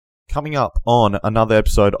Coming up on another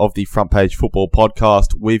episode of the Front Page Football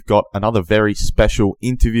Podcast, we've got another very special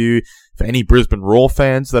interview for any Brisbane Roar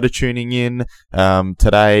fans that are tuning in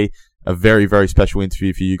today. A very, very special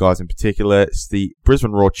interview for you guys in particular. It's the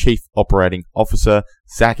Brisbane Roar Chief Operating Officer,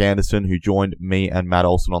 Zac Anderson, who joined me and Matt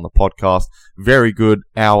Olsen on the podcast. Very good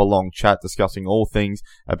hour-long chat discussing all things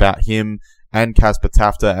about him and Casper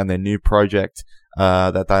Tafter and their new project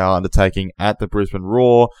that they are undertaking at the Brisbane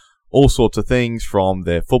Roar. All sorts of things from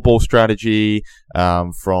their football strategy,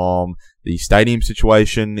 from the stadium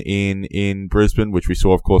situation in Brisbane, which we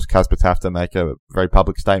saw, of course, Casper Tafter make a very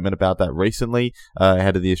public statement about that recently,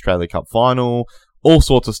 ahead of the Australia Cup final. All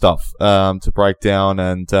sorts of stuff to break down,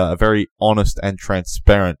 and a very honest and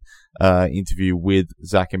transparent interview with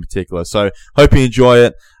Zac in particular. So, hope you enjoy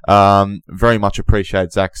it. Very much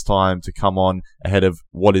appreciate Zac's time to come on ahead of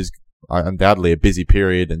what is undoubtedly a busy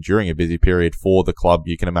period, and during a busy period for the club,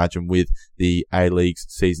 you can imagine, with the A-League's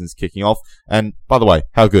seasons kicking off. And by the way,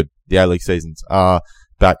 how good the A-League seasons are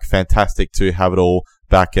back. Fantastic to have it all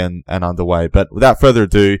back and underway. But without further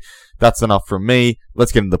ado, that's enough from me.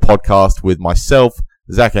 Let's get into the podcast with myself,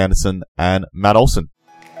 Zac Anderson, and Matt Olsen.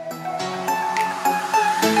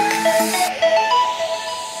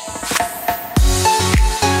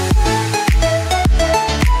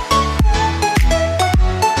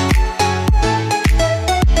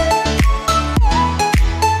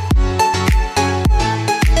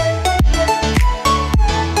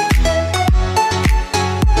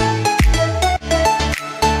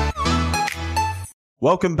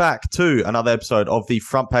 Welcome back to another episode of the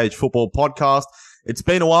Front Page Football Podcast. It's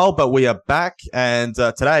been a while, but we are back, and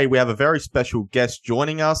today we have a very special guest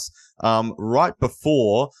joining us right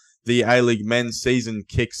before the A-League men's season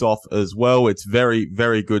kicks off as well. It's very,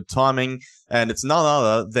 very good timing, and it's none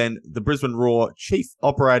other than the Brisbane Roar Chief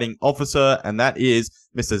Operating Officer, and that is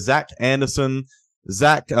Mr. Zac Anderson.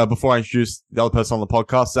 Zac, before I introduce the other person on the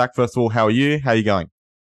podcast, Zac, first of all, how are you? How are you going?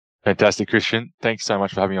 Fantastic, Christian. Thanks so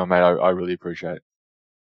much for having me on, mate. I really appreciate it.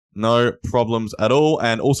 No problems at all.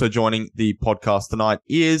 And also joining the podcast tonight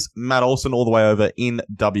is Matt Olsen, all the way over in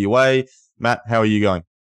WA. Matt, how are you going?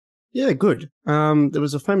 Yeah, good. There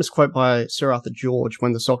was a famous quote by Sir Arthur George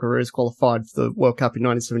when the Socceroos qualified for the World Cup in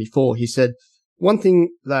 1974. He said, "One thing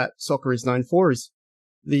that soccer is known for is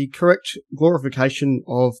the correct glorification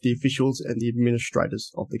of the officials and the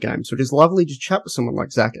administrators of the game." So it is lovely to chat with someone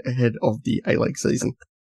like Zac ahead of the A-League season.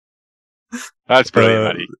 That's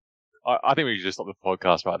brilliant, matey. I think we should just stop the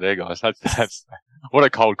podcast right there, guys. That's what a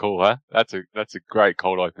cold call, huh? That's a great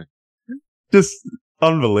cold open. Just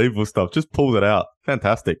unbelievable stuff. Just pulled it out.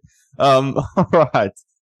 Fantastic. All right.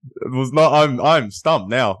 It was not. I'm stumped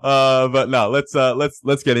now. But no,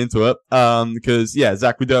 let's get into it. Because yeah,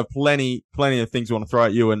 Zac, we do have plenty of things we want to throw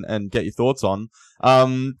at you and get your thoughts on.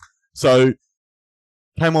 So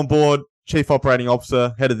came on board, Chief Operating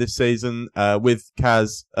Officer, head of this season, with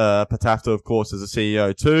Kaz Patafta, of course, as a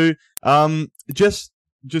CEO too.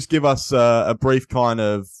 Just give us a brief kind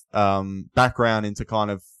of background into kind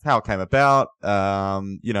of how it came about, how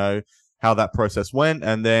that process went,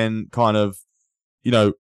 and then kind of,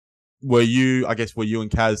 were you and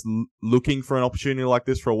Kaz looking for an opportunity like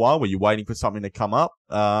this for a while? Were you waiting for something to come up?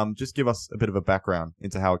 Just give us a bit of a background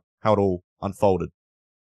into how it all unfolded.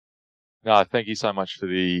 No, thank you so much for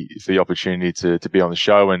the opportunity to be on the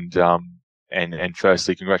show, and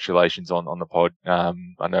firstly, congratulations on the pod.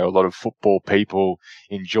 I know a lot of football people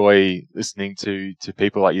enjoy listening to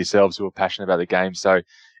people like yourselves who are passionate about the game. So,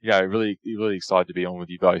 really excited to be on with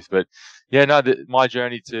you both. But yeah, no, my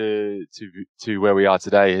journey to where we are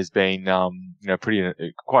today has been,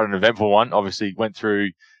 quite an eventful one. Obviously went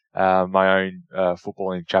through my own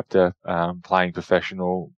footballing chapter, playing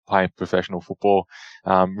professional football.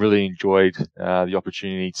 Really enjoyed the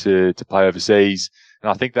opportunity to play overseas, and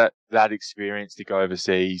I think that experience to go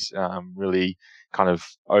overseas really kind of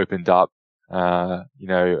opened up a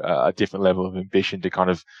different level of ambition to kind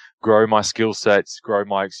of grow my skill sets, grow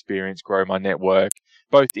my experience, grow my network,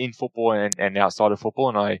 both in football and outside of football.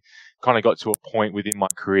 And I kind of got to a point within my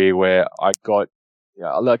career where I got,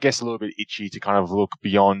 I guess, a little bit itchy to kind of look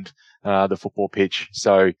beyond the football pitch.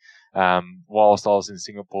 So whilst I was in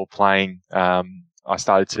Singapore playing, I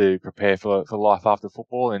started to prepare for life after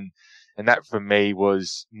football, and that for me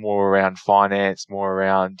was more around finance, more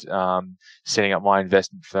around setting up my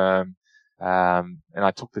investment firm. And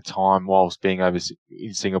I took the time whilst being over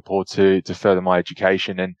in Singapore to further my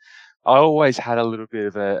education. And I always had a little bit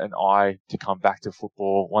of an eye to come back to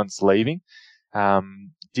football once leaving.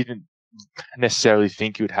 Didn't necessarily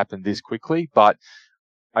think it would happen this quickly, but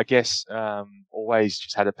I guess always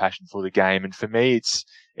just had a passion for the game. And for me,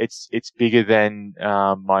 it's bigger than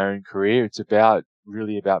my own career. It's about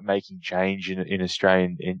really about making change in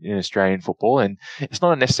Australian football. And it's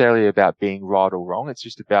not necessarily about being right or wrong. It's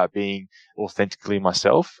just about being authentically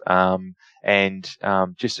myself.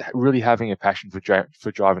 Just really having a passion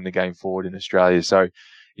for driving the game forward in Australia. So,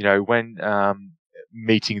 when,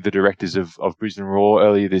 meeting the directors of Brisbane Roar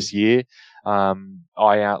earlier this year,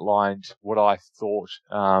 I outlined what I thought,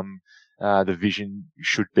 the vision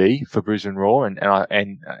should be for Brisbane Roar,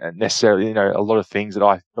 and necessarily, a lot of things that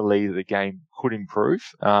I believe the game could improve,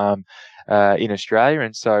 in Australia.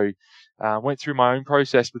 And so, went through my own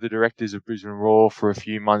process with the directors of Brisbane Roar for a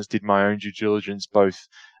few months, did my own due diligence, both,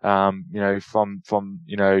 from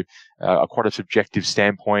quite a subjective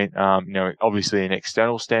standpoint, obviously an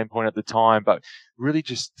external standpoint at the time, but really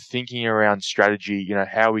just thinking around strategy,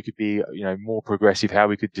 how we could be, more progressive, how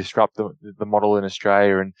we could disrupt the model in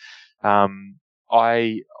Australia. And,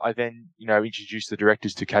 I then, introduced the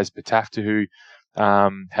directors to Kaz Patafta, who,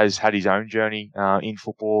 has had his own journey, in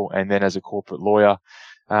football and then as a corporate lawyer.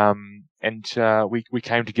 We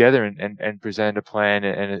came together and presented a plan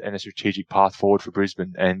and a strategic path forward for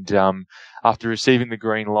Brisbane. And, after receiving the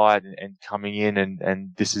green light and coming in,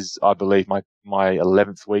 and this is, I believe, my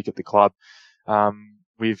 11th week at the club,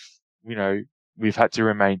 we've had to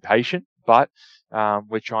remain patient, but,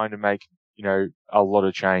 we're trying to make, a lot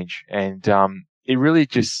of change. And, it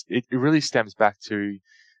really stems back to,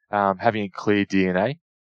 having a clear DNA,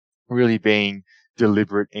 really being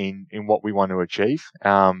deliberate in what we want to achieve.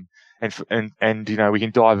 We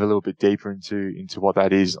can dive a little bit deeper into what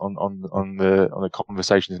that is on the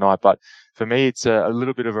conversation tonight. But for me, it's a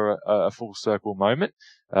little bit of a full circle moment,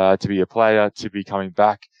 to be a player, to be coming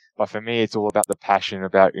back. But for me, it's all about the passion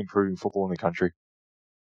about improving football in the country.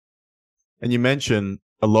 And you mentioned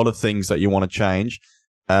a lot of things that you want to change,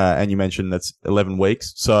 and you mentioned that's 11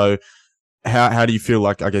 weeks. So how do you feel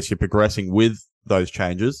like, I guess, you're progressing with those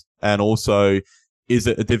changes? And also, is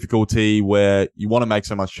it a difficulty where you want to make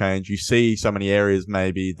so much change, you see so many areas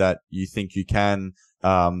maybe that you think you can,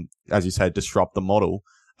 as you say, disrupt the model,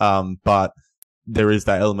 but there is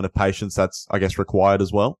that element of patience that's, I guess, required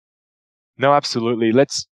as well? No, absolutely.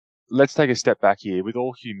 Let's take a step back here. With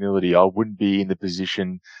all humility, I wouldn't be in the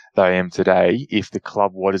position that I am today if the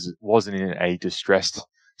club wasn't in a distressed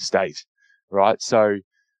state, right? So,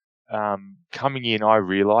 coming in, I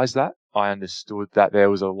realized that. I understood that there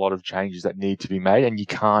was a lot of changes that need to be made, and you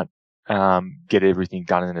can't, get everything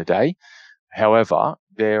done in a day. However,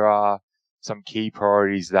 there are some key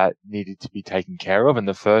priorities that needed to be taken care of. And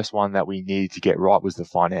the first one that we needed to get right was the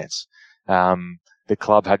finance. The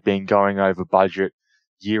club had been going over budget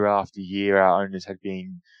year after year. Our owners had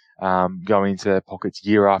been, going into their pockets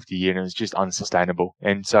year after year, and it was just unsustainable.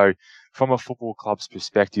 And so from a football club's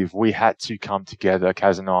perspective, we had to come together,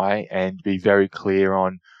 Kaz and I, and be very clear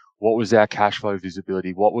on what was our cash flow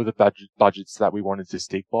visibility, what were the budgets that we wanted to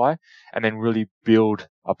stick by, and then really build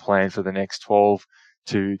a plan for the next 12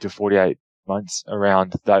 to 48 months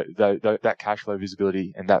around that cash flow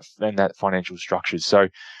visibility and that financial structure. So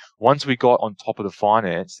once we got on top of the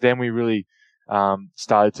finance, then we really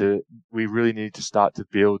needed to start to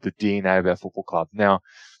build the DNA of our football club. Now,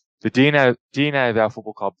 the DNA of our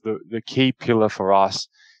football club, the key pillar for us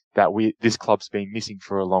that this club's been missing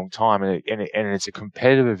for a long time, and it's a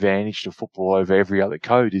competitive advantage to football over every other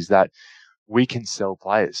code, is that we can sell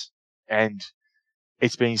players. And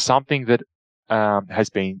it's been something that has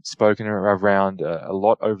been spoken around a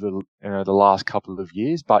lot over the last couple of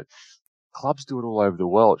years, but clubs do it all over the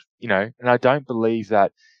world, and I don't believe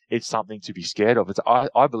that it's something to be scared of.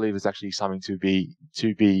 I believe it's actually something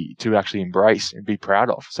to actually embrace and be proud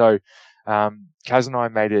of. So, Kaz and I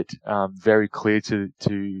made it very clear to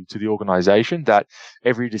the organisation that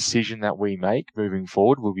every decision that we make moving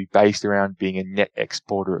forward will be based around being a net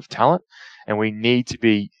exporter of talent, and we need to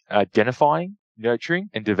be identifying, nurturing,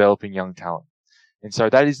 and developing young talent. And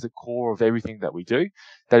so that is the core of everything that we do.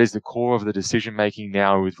 That is the core of the decision making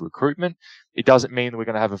now with recruitment. It doesn't mean that we're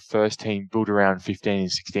going to have a first team built around 15 and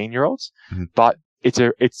 16-year-olds, but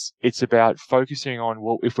it's about focusing on,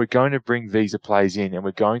 well, if we're going to bring visa players in and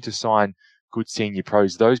we're going to sign good senior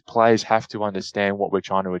pros, those players have to understand what we're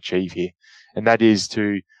trying to achieve here. And that is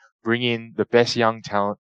to bring in the best young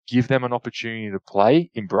talent, give them an opportunity to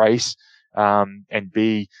play, embrace, and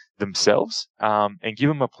be themselves, and give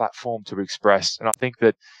them a platform to express. And I think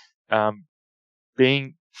that,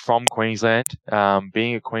 being from Queensland,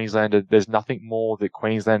 being a Queenslander, there's nothing more that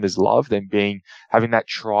Queenslanders love than having that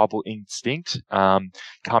tribal instinct,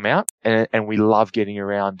 come out, and we love getting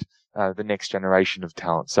around, the next generation of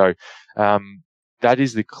talent. So, that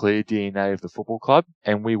is the clear DNA of the football club,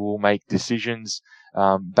 and we will make decisions,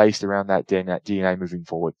 based around that DNA moving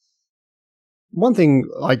forward. One thing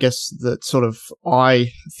I guess that sort of I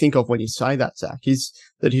think of when you say that, Zach, is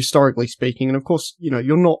that historically speaking, and of course,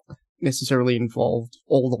 you're not necessarily involved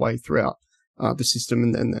all the way throughout the system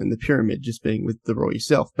and the pyramid, just being with the Roar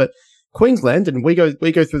yourself, but Queensland, and we go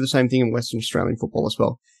through the same thing in Western Australian football as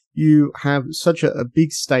well. You have such a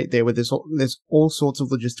big state there where there's all sorts of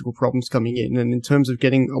logistical problems coming in. And in terms of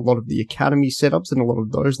getting a lot of the academy setups and a lot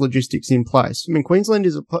of those logistics in place, I mean, Queensland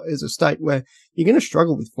is a state where you're going to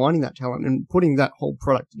struggle with finding that talent and putting that whole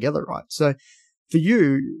product together, right? So for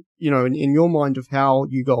you, in your mind of how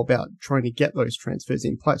you go about trying to get those transfers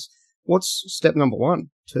in place, what's step number one,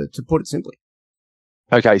 to put it simply?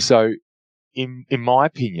 Okay, so in my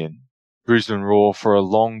opinion, Brisbane Roar for a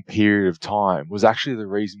long period of time was actually the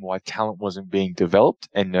reason why talent wasn't being developed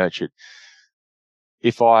and nurtured.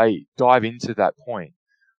 If I dive into that point,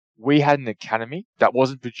 we had an academy that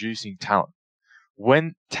wasn't producing talent.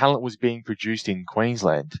 When talent was being produced in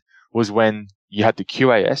Queensland was when you had the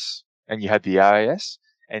QAS and you had the RAS,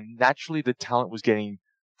 and naturally the talent was getting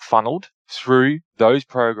funneled through those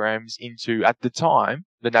programs into, at the time,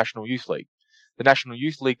 the National Youth League. The National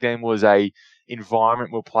Youth League then was a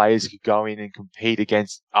environment where players could go in and compete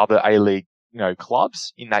against other A-League,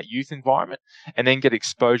 clubs in that youth environment and then get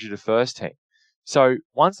exposure to first team. So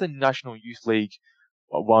once the National Youth League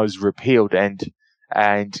was repealed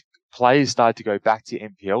and players started to go back to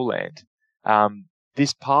NPL land,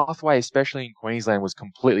 this pathway, especially in Queensland, was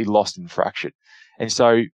completely lost and fractured. And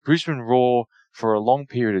so Brisbane Roar, for a long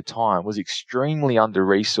period of time, was extremely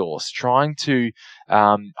under-resourced, trying to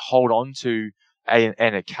hold on to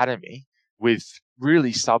an academy with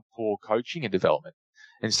really sub-poor coaching and development.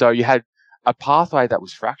 And so you had a pathway that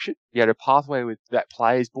was fractured. You had a pathway with that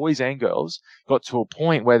players, boys and girls, got to a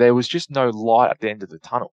point where there was just no light at the end of the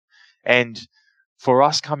tunnel. And for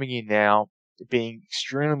us coming in now, being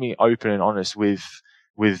extremely open and honest with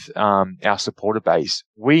our supporter base,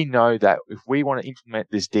 we know that if we want to implement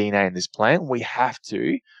this DNA and this plan, we have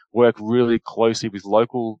to work really closely with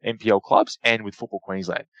local NPL clubs and with Football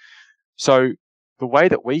Queensland. So the way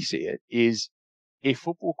that we see it is, if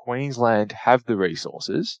Football Queensland have the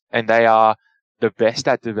resources and they are the best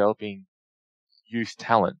at developing youth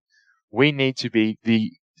talent, we need to be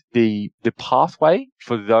the pathway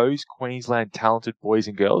for those Queensland talented boys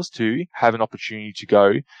and girls to have an opportunity to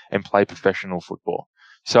go and play professional football.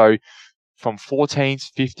 So from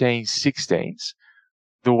 14s, 15s, 16s,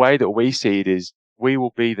 the way that we see it is we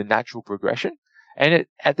will be the natural progression. And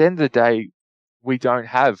at the end of the day, we don't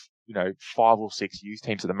have 5 or 6 youth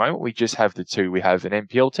teams at the moment. We just have the 2. We have an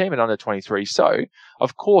NPL team and under 23. So,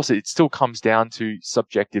 of course, it still comes down to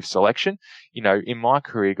subjective selection. In my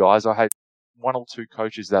career, guys, I had 1 or 2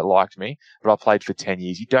 coaches that liked me, but I played for 10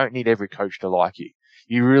 years. You don't need every coach to like you.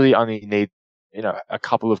 You really only need, a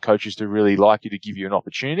couple of coaches to really like you, to give you an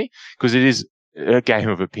opportunity, because it is a game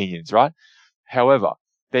of opinions, right? However,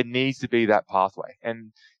 there needs to be that pathway,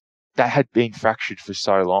 and that had been fractured for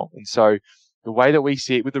so long. And so the way that we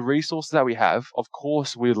see it, with the resources that we have, of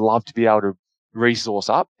course, we'd love to be able to resource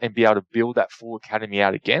up and be able to build that full academy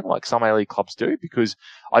out again, like some A-League clubs do, because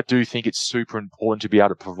I do think it's super important to be able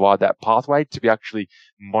to provide that pathway, to be actually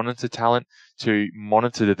monitor talent, to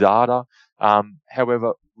monitor the data.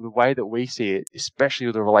 However, the way that we see it, especially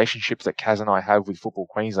with the relationships that Kaz and I have with Football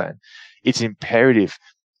Queensland, it's imperative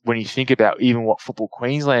when you think about even what Football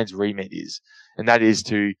Queensland's remit is, and that is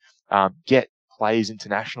to get players into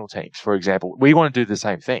national teams, for example. We want to do the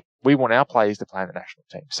same thing. We want our players to play in the national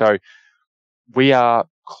team. So we are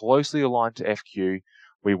closely aligned to FQ.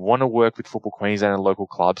 We want to work with Football Queensland and local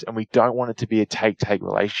clubs, and we don't want it to be a take-take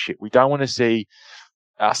relationship. We don't want to see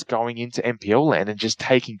us going into NPL land and just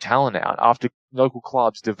taking talent out after local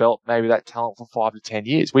clubs develop maybe that talent for 5 to 10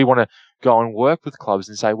 years. We want to go and work with clubs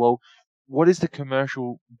and say, well, what is the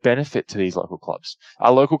commercial benefit to these local clubs?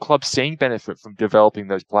 Are local clubs seeing benefit from developing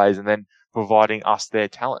those players and then providing us their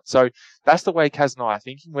talent? So that's the way Kaz and I are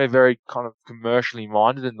thinking. We're very kind of commercially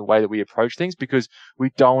minded in the way that we approach things, because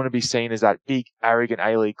we don't want to be seen as that big, arrogant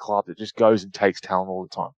A-League club that just goes and takes talent all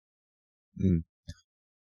the time. Mm.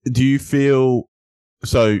 Do you feel,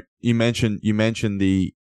 so you mentioned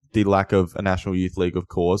the lack of a National Youth League, of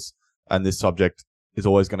course, and this subject is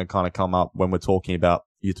always going to kind of come up when we're talking about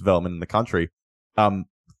youth development in the country.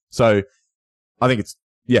 So I think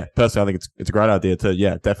personally, I think it's a great idea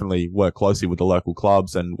to, definitely work closely with the local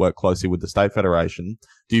clubs and work closely with the state federation.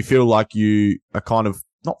 Do you feel like you are kind of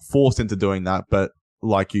not forced into doing that, but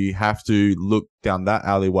like you have to look down that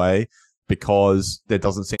alleyway because there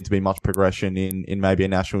doesn't seem to be much progression in maybe a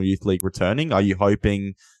National Youth League returning? Are you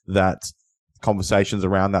hoping that conversations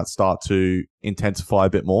around that start to intensify a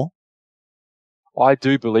bit more? I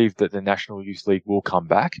do believe that the National Youth League will come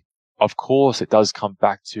back. of course, it does come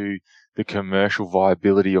back to the commercial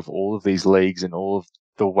viability of all of these leagues and all of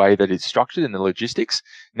the way that it's structured and the logistics.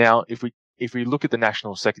 Now, if we look at the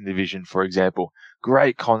National Second Division, for example,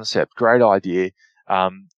 great concept, great idea.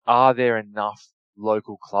 Are there enough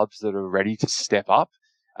local clubs that are ready to step up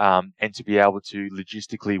and to be able to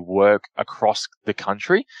logistically work across the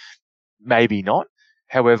country? Maybe not.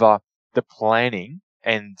 However, the planning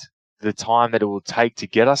and the time that it will take to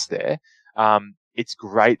get us there, it's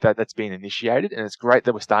great that that's been initiated, and it's great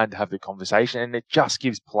that we're starting to have the conversation, and it just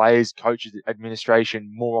gives players, coaches,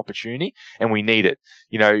 administration more opportunity, and we need it.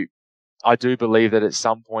 I do believe that at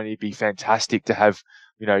some point it'd be fantastic to have,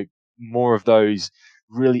 more of those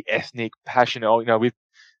really ethnic, passionate.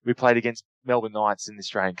 We played against Melbourne Knights in the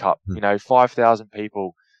Australian Cup. 5,000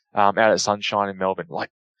 people out at Sunshine in Melbourne, like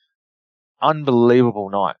unbelievable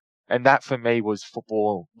night. And that for me was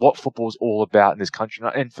football, what football's all about in this country.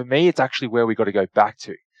 And for me, it's actually where we got to go back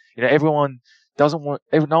to. No one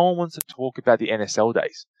wants to talk about the NSL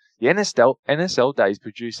days. The NSL days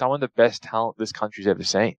produced some of the best talent this country's ever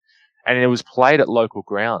seen. And it was played at local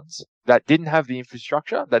grounds that didn't have the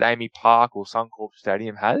infrastructure that Amy Park or Suncorp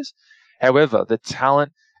Stadium has. However, the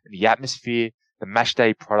talent and the atmosphere, the match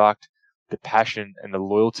day product, the passion and the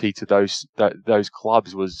loyalty to those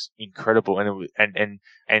clubs was incredible.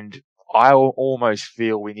 And I almost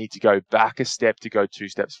feel we need to go back a step to go 2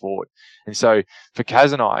 steps forward. And so for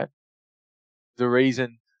Kaz and I, the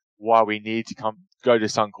reason why we need to go to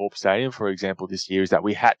Suncorp Stadium, for example, this year is that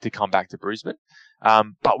we had to come back to Brisbane.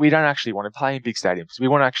 But we don't actually want to play in big stadiums. We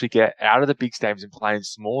want to actually get out of the big stadiums and play in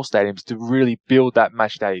small stadiums to really build that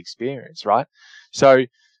match day experience, right? So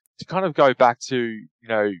to kind of go back to,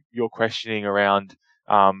 your questioning around,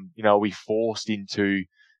 are we forced into,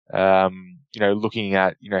 looking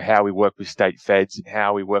at, how we work with state feds and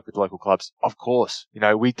how we work with local clubs? Of course,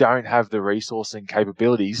 we don't have the resource and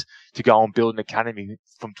capabilities to go and build an academy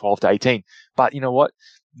from 12 to 18. But you know what?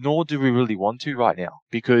 Nor do we really want to right now,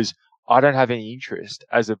 because I don't have any interest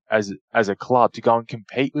as a club to go and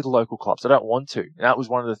compete with local clubs. I don't want to. And that was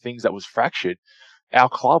one of the things that was fractured. Our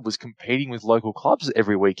club was competing with local clubs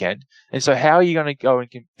every weekend. And so how are you going to go and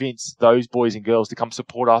convince those boys and girls to come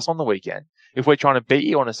support us on the weekend if we're trying to beat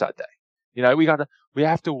you on a Saturday? We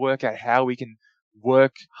have to work out how we can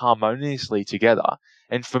work harmoniously together.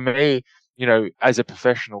 And for me, as a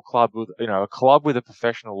professional club with, a club with a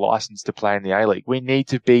professional license to play in the A-League, we need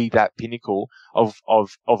to be that pinnacle of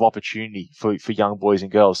opportunity for young boys and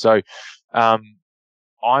girls. So,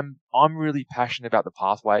 I'm really passionate about the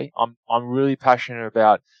pathway. I'm really passionate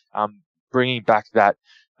about, bringing back that,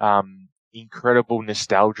 incredible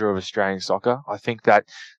nostalgia of Australian soccer. I think that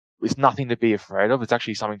it's nothing to be afraid of. It's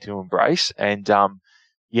actually something to embrace. And, I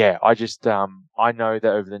know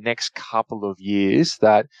that over the next couple of years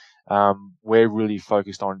that, we're really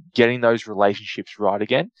focused on getting those relationships right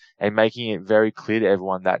again and making it very clear to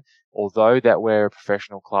everyone that although that we're a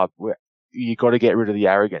professional club, you've got to get rid of the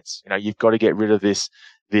arrogance. You've got to get rid of this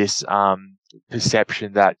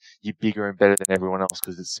perception that you're bigger and better than everyone else,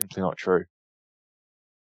 because it's simply not true.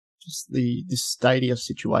 Just this stadia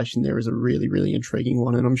situation there is a really, really intriguing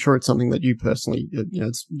one. And I'm sure it's something that you personally,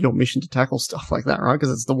 it's your mission to tackle stuff like that, right?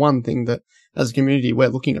 Because it's the one thing that as a community, we're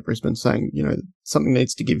looking at Brisbane saying, something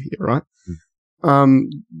needs to give here, right?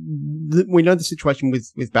 We know the situation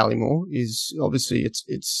with Ballymore is obviously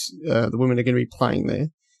it's the women are going to be playing there.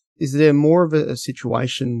 Is there more of a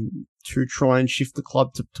situation to try and shift the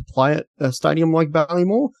club to play at a stadium like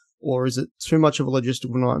Ballymore? Or is it too much of a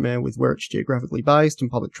logistical nightmare with where it's geographically based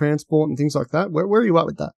and public transport and things like that? Where are you at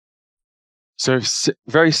with that? So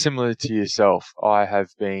very similar to yourself, I have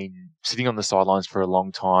been sitting on the sidelines for a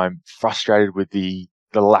long time, frustrated with the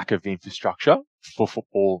lack of infrastructure for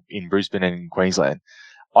football in Brisbane and in Queensland.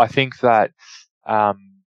 I think that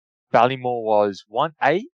Ballymore was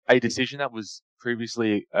a decision that was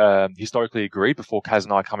previously historically agreed before Kaz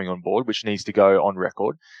and I coming on board, which needs to go on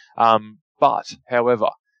record. But however,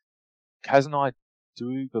 Kaz and I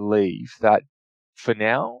do believe that for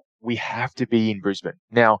now we have to be in Brisbane.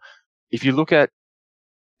 Now, if you look at,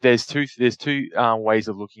 there's two ways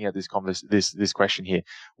of looking at this question here.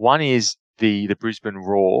 One is the Brisbane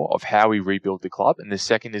Roar of how we rebuild the club, and the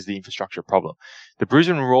second is the infrastructure problem. The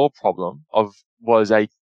Brisbane Roar problem was a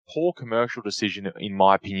poor commercial decision, in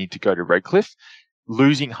my opinion, to go to Redcliffe,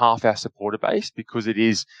 losing half our supporter base because it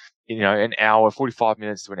is, an hour, 45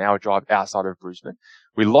 minutes to an hour drive outside of Brisbane.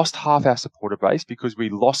 We lost half our supporter base because we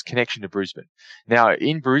lost connection to Brisbane. Now,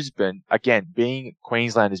 in Brisbane, again, being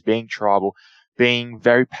Queenslanders, being tribal, being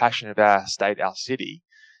very passionate about our state, our city,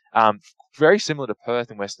 very similar to Perth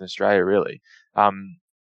in Western Australia, really.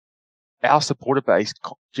 our supporter base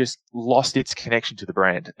just lost its connection to the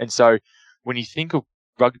brand. And so when you think of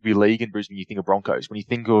rugby league in Brisbane, you think of Broncos. When you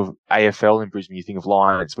think of AFL in Brisbane, you think of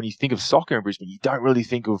Lions. When you think of soccer in Brisbane, you don't really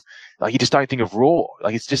think of, you just don't think of Roar.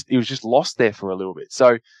 It was just lost there for a little bit.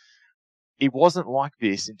 So it wasn't like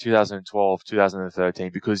this in 2012,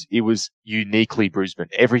 2013, because it was uniquely Brisbane.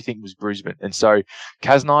 Everything was Brisbane. And so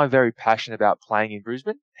Kaz and I are very passionate about playing in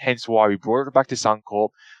Brisbane, hence why we brought it back to Suncorp.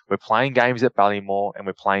 We're playing games at Ballymore and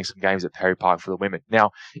we're playing some games at Perry Park for the women.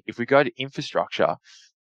 Now, if we go to infrastructure,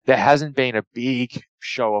 there hasn't been a big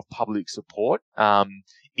show of public support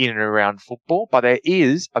in and around football, but there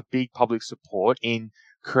is a big public support in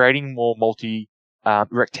creating more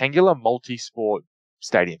rectangular multi-sport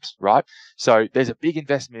stadiums, right? So there's a big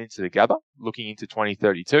investment into the Gabba looking into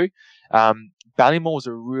 2032. Ballymore is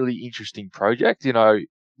a really interesting project.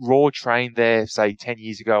 Roar trained there, say 10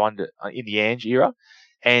 years ago in the Ange era,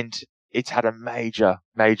 and it's had a major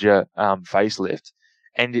facelift.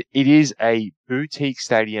 And it is a boutique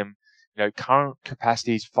stadium. Current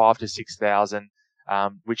capacity is 5,000 to 6,000,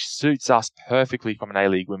 which suits us perfectly from an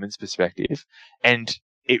A-League women's perspective. And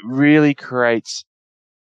it really creates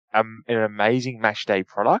an amazing match day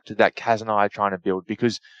product that Kaz and I are trying to build,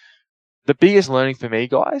 because the biggest learning for me,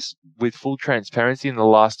 guys, with full transparency in the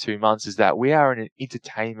last 2 months, is that we are an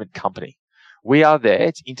entertainment company. We are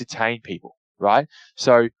there to entertain people, right?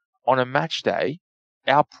 So on a match day,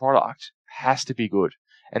 our product has to be good.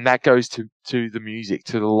 And that goes to the music,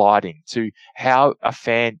 to the lighting, to how a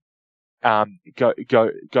fan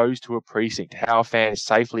goes to a precinct, how a fan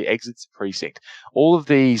safely exits a precinct. All of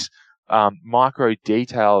these micro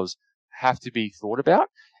details have to be thought about.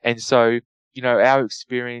 And so, our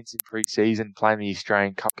experience in pre-season playing the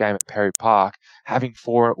Australian Cup game at Perry Park, having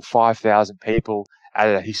 4,000 or 5,000 people at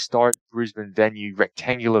a historic Brisbane venue,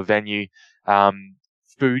 rectangular venue,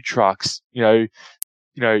 food trucks,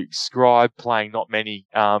 Scribe playing Not Many,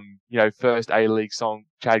 first A-League song,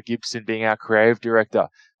 Chad Gibson being our creative director.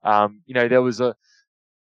 There was a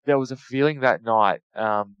feeling that night,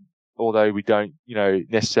 although we don't,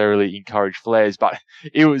 necessarily encourage flares, but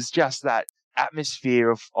it was just that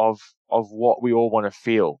atmosphere of what we all want to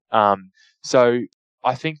feel. So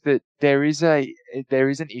I think that there is an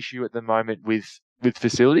issue at the moment with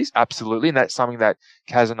facilities, absolutely, and that's something that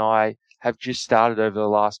Kaz and I have just started over the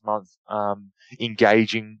last month,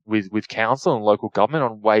 engaging with council and local government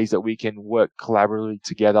on ways that we can work collaboratively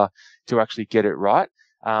together to actually get it right.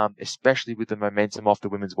 Especially with the momentum off the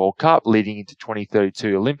Women's World Cup leading into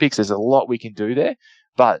 2032 Olympics. There's a lot we can do there,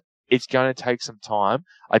 but it's going to take some time.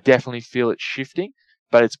 I definitely feel it's shifting,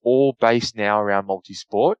 but it's all based now around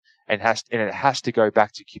multi-sport and it has to go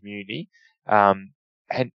back to community, and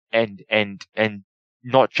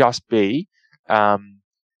not just be,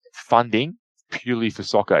 funding purely for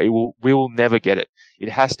soccer. We will never get it. It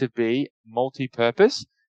has to be multi-purpose,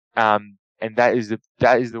 and that is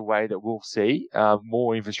the way that we'll see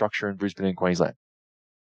more infrastructure in Brisbane and Queensland.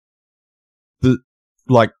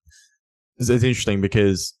 It's interesting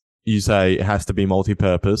because you say it has to be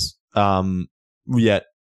multi-purpose. Yet,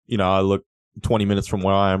 I look 20 minutes from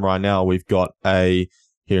where I am right now. We've got here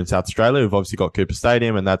in South Australia. We've obviously got Cooper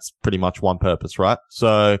Stadium, and that's pretty much one purpose, right?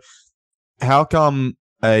 So, how come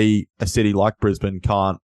a city like Brisbane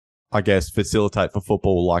can't, I guess, facilitate for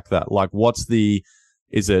football like that?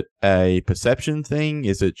 Is it a perception thing?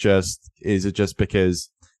 Is it just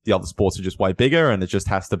because the other sports are just way bigger and it just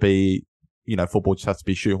has to be, football just has to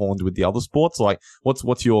be shoehorned with the other sports?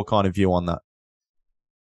 What's your kind of view on that?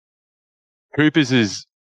 Coopers is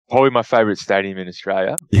probably my favourite stadium in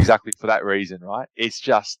Australia, exactly for that reason, right? It's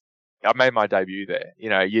just, I made my debut there.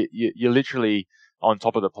 You're literally on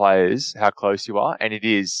top of the players, how close you are, and it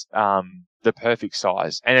is the perfect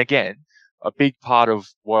size. And again, a big part of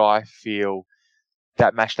what I feel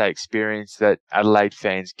that match day experience that Adelaide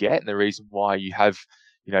fans get, and the reason why you have,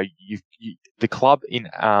 the club in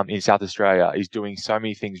South Australia is doing so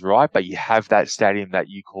many things right, but you have that stadium that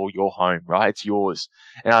you call your home, right? It's yours,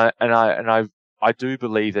 and I do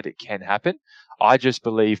believe that it can happen. I just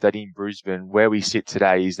believe that in Brisbane, where we sit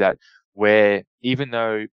today, is that even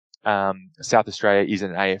though South Australia is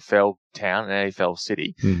an AFL town, an AFL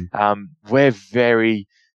city, we're very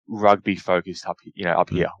rugby focused up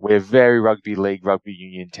here. We're very rugby league, rugby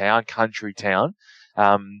union town, country town.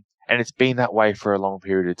 And it's been that way for a long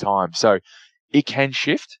period of time. So it can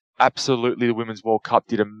shift. Absolutely. The Women's World Cup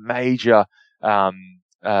did a major,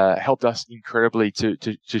 helped us incredibly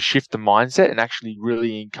to shift the mindset and actually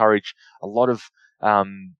really encourage a lot of,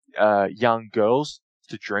 young girls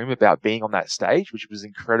to dream about being on that stage, which was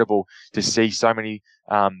incredible to see so many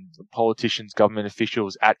politicians, government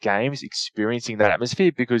officials at games experiencing that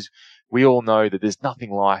atmosphere, because we all know that there's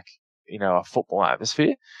nothing like a football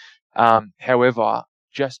atmosphere. However,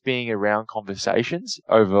 just being around conversations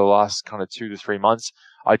over the last kind of 2 to 3 months,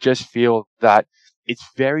 I just feel that it's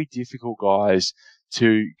very difficult, guys,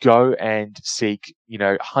 to go and seek,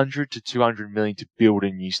 100 to 200 million to build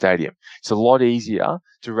a new stadium. It's a lot easier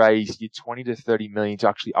to raise your 20 to 30 million to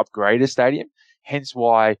actually upgrade a stadium. Hence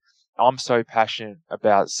why I'm so passionate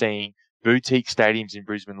about seeing boutique stadiums in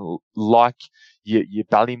Brisbane, like your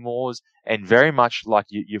Ballymore's, and very much like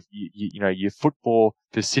your football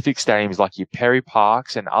Pacific stadiums, like your Perry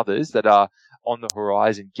Parks and others that are on the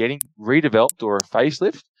horizon, getting redeveloped or a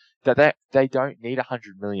facelift. That they don't need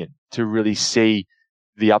 100 million to really see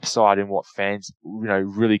the upside in what fans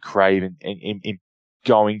really crave in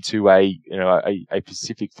going to a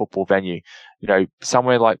Pacific football venue.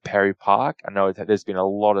 Somewhere like Perry Park, I know that there's been a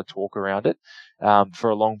lot of talk around it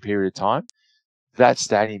for a long period of time. That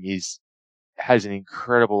stadium has an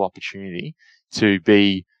incredible opportunity to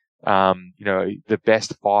be the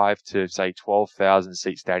best 5 to say 12,000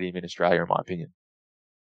 seat stadium in Australia, in my opinion.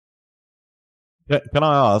 Can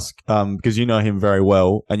I ask, because you know him very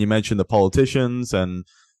well, and you mentioned the politicians and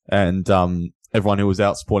everyone who was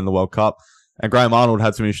out supporting the World Cup, and Graham Arnold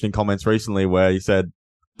had some interesting comments recently where he said,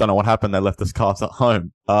 "Don't know what happened. They left his cars at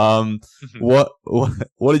home." What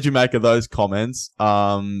did you make of those comments?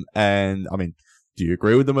 And I mean, do you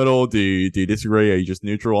agree with them at all? Do you disagree? Are you just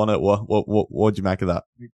neutral on it? What did you make of that?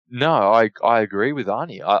 No, I agree with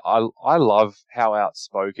Arnie. I love how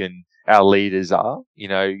outspoken our leaders are,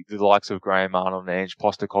 the likes of Graham Arnold and Ange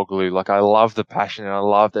Postecoglou. Like, I love the passion, and I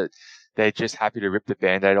love that they're just happy to rip the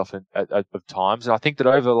Band-Aid off at times. And I think that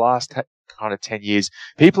over the last kind of 10 years,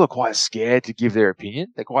 people are quite scared to give their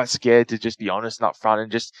opinion. They're quite scared to just be honest and upfront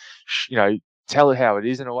and just, tell it how it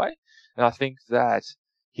is in a way. And I think that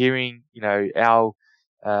hearing, our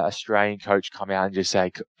Australian coach come out and just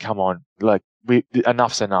say, come on, like,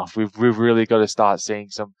 enough's enough. We've really got to start seeing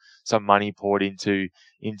some money poured into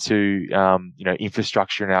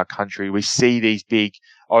infrastructure in our country. We see these big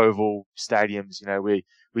oval stadiums,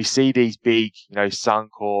 we see these big,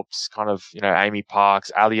 Suncorps, kind of, Amy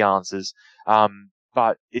Parks, Alliances,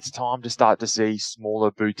 but it's time to start to see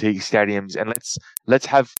smaller boutique stadiums, and let's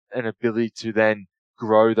have an ability to then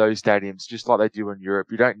grow those stadiums just like they do in Europe.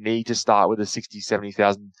 You don't need to start with a 60,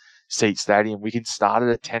 70,000 seat stadium. We can start at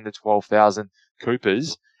a 10 to 12,000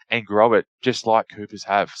 Coopers and grow it just like Coopers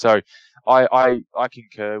have. So I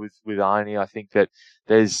concur with Arnie. I think that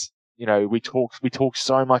there's, we talk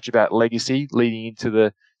so much about legacy leading into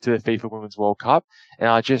the FIFA Women's World Cup, and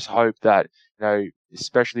I just hope that,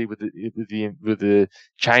 especially with the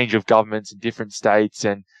change of governments in different states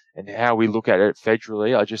and how we look at it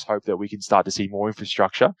federally, I just hope that we can start to see more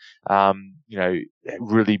infrastructure,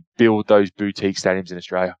 really build those boutique stadiums in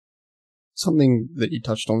Australia. Something that you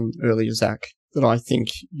touched on earlier, Zach, that I think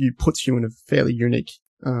puts you in a fairly unique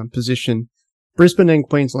position. Brisbane and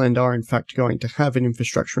Queensland are in fact going to have an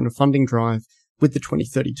infrastructure and a funding drive with the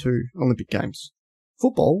 2032 Olympic Games.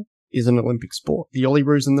 Football is an Olympic sport. The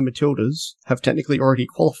Olyroos and the Matildas have technically already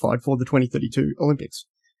qualified for the 2032 Olympics.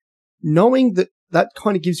 Knowing that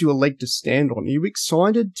kind of gives you a leg to stand on, are you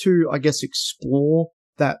excited to, I guess, explore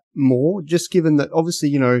that more? Just given that,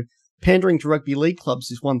 obviously, pandering to rugby league clubs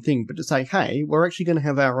is one thing, but to say, hey, we're actually going to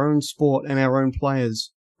have our own sport and our own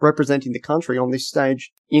players representing the country on this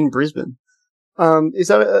stage in Brisbane. Is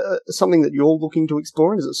that something that you're looking to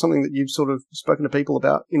explore? And is it something that you've sort of spoken to people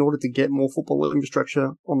about in order to get more football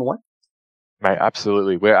infrastructure on the way? Mate,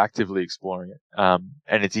 absolutely. We're actively exploring it.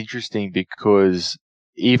 And it's interesting because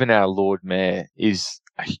even our Lord Mayor is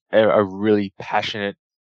a really passionate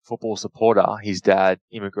football supporter. His dad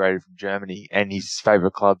immigrated from Germany, and his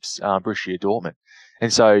favourite club's Borussia Dortmund.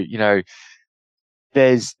 And so,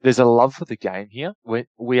 there's a love for the game here.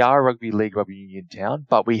 We are a rugby union town,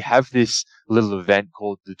 but we have this little event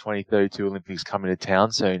called the 2032 Olympics coming to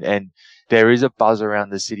town soon, and there is a buzz around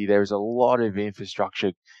the city. There is a lot of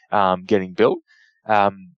infrastructure getting built,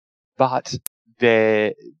 but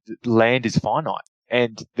the land is finite,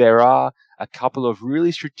 and there are a couple of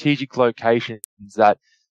really strategic locations that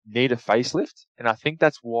need a facelift, and I think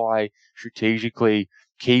that's why strategically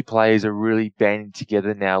key players are really banding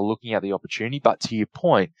together now, looking at the opportunity. But to your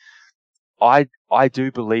point, I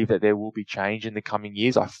do believe that there will be change in the coming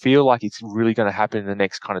years. I feel like it's really going to happen in the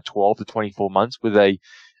next kind of 12 to 24 months with a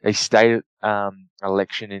state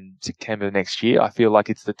election in September next year. I feel like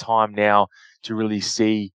it's the time now to really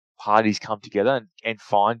see parties come together and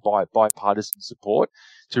find bipartisan support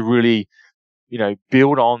to really,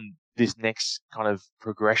 build on this next kind of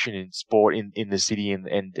progression in sport in the city and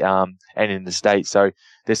in the state. So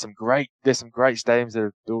there's some great stadiums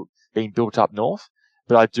that are being built up north,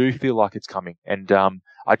 but I do feel like it's coming, and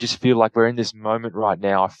I just feel like we're in this moment right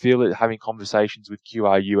now. I feel it having conversations with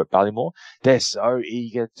QRU at Ballymore. They're so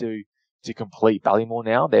eager to complete Ballymore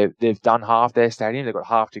now. They've done half their stadium. They've got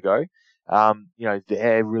half to go.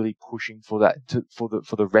 They're really pushing for that for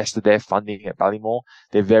the rest of their funding at Ballymore.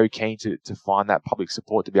 They're very keen to find that public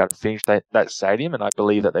support to be able to finish that stadium, and I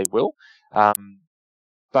believe that they will.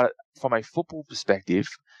 But from a football perspective,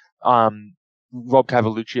 Rob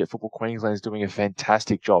Cavalucci at Football Queensland is doing a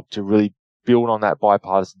fantastic job to really build on that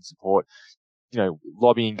bipartisan support,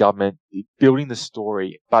 lobbying government, building the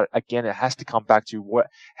story. But again, it has to come back to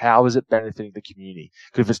how is it benefiting the community?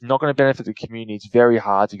 Because if it's not going to benefit the community, it's very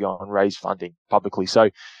hard to go and raise funding publicly. So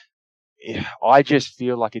I just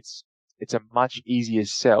feel like it's a much easier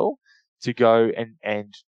sell to go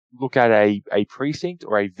and look at a precinct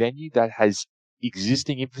or a venue that has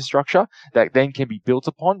existing infrastructure that then can be built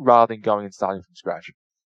upon rather than going and starting from scratch.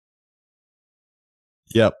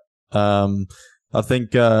 Yep. I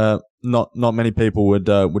think not many people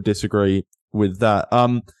would disagree with that.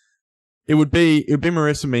 It would be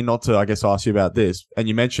remiss of me not to, I guess, ask you about this. And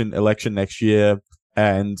you mentioned election next year,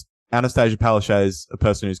 and Anastasia Palaszczuk is a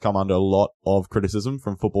person who's come under a lot of criticism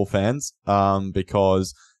from football fans,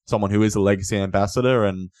 because someone who is a legacy ambassador,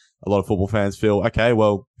 and a lot of football fans feel, okay,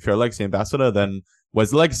 well, if you're a legacy ambassador, then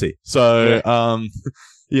where's the legacy? So,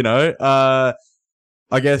 yeah.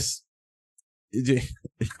 I guess,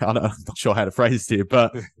 I'm not sure how to phrase it here,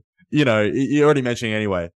 but, you're already mentioning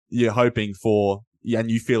anyway, you're hoping for,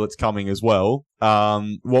 and you feel it's coming as well.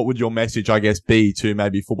 What would your message, I guess, be to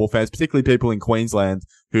maybe football fans, particularly people in Queensland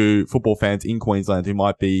football fans in Queensland who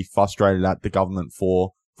might be frustrated at the government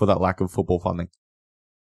for that lack of football funding?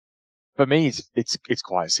 For me, it's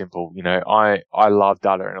quite simple. I love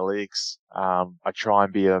data analytics. I try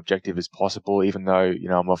and be as objective as possible, even though,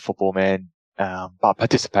 I'm a football man. But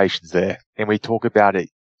participation's there, and we talk about it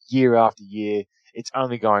year after year. It's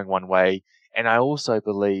only going one way. And I also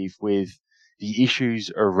believe with the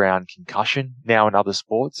issues around concussion now in other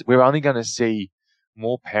sports, we're only going to see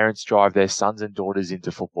more parents drive their sons and daughters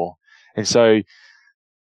into football. And so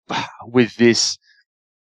with this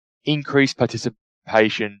increased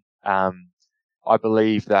participation, I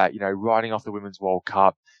believe that, riding off the Women's World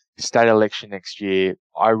Cup, state election next year,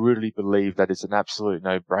 I really believe that it's an absolute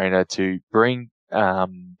no-brainer to bring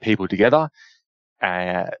people together,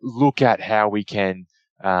 look at how we can,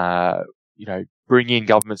 bring in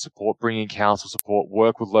government support, bring in council support,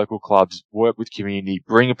 work with local clubs, work with community,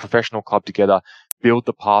 bring a professional club together, build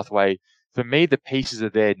the pathway. For me, the pieces are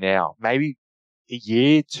there now. Maybe a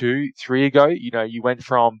year, 2, 3 ago, you went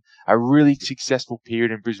from a really successful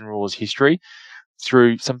period in Brisbane Roar's history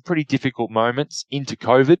through some pretty difficult moments into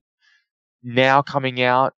COVID. Now coming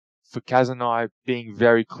out, for Kaz and I being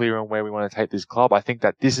very clear on where we want to take this club, I think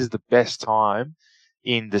that this is the best time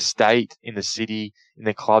in the state, in the city, in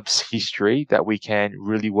the club's history that we can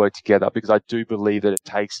really work together, because I do believe that it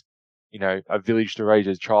takes, a village to raise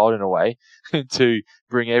a child in a way to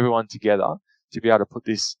bring everyone together to be able to put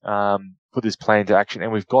this plan into action.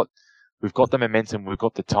 And we've got the momentum, we've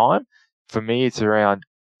got the time. For me, it's around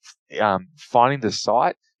finding the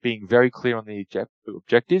site, being very clear on the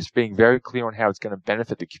objectives, being very clear on how it's going to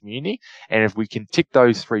benefit the community. And if we can tick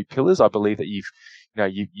those 3 pillars, I believe that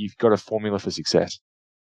you've got a formula for success.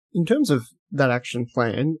 In terms of that action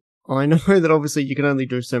plan, I know that obviously you can only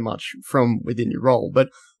do so much from within your role, but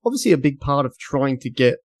obviously a big part of trying to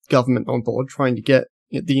get government on board, trying to get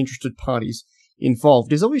the interested parties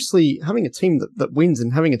involved, is obviously having a team that wins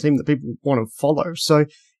and having a team that people want to follow. So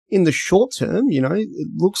in the short term, it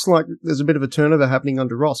looks like there's a bit of a turnover happening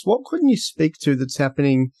under Ross. What couldn't you speak to that's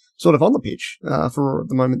happening sort of on the pitch for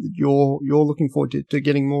the moment that you're looking forward to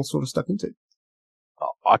getting more sort of stuck into?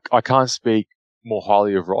 I can't speak more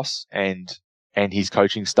highly of Ross and his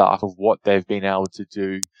coaching staff, of what they've been able to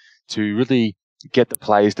do to really get the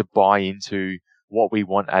players to buy into what we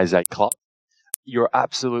want as a club. You're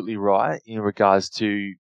absolutely right in regards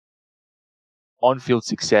to on-field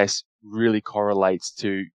success really correlates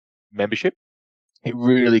to membership. It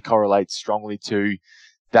really correlates strongly to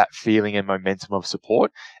that feeling and momentum of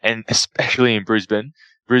support. And especially in Brisbane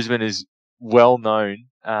is well known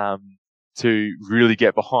to really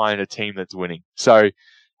get behind a team that's winning. So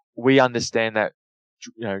we understand that,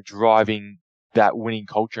 driving that winning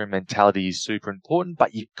culture and mentality is super important,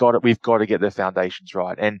 but we've got to get the foundations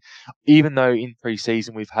right. And even though in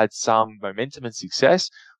pre-season we've had some momentum and success,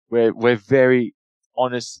 we're very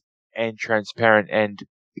honest and transparent and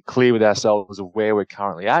clear with ourselves of where we're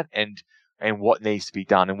currently at and what needs to be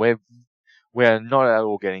done. And we're not at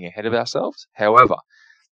all getting ahead of ourselves. However,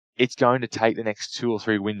 it's going to take the next 2 or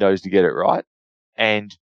 3 windows to get it right.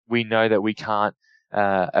 And we know that we can't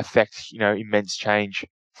affect, immense change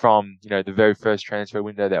from, the very first transfer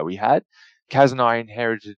window that we had. Kaz and I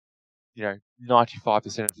inherited,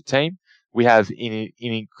 95% of the team. We have an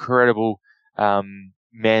incredible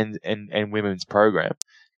men's and women's program.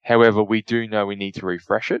 However, we do know we need to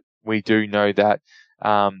refresh it. We do know that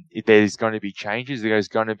there's going to be changes. There's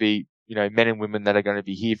going to be, men and women that are going to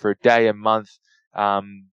be here for a day, a month,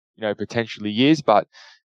 potentially years, but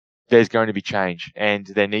there's going to be change, and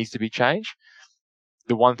there needs to be change.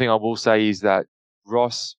 The one thing I will say is that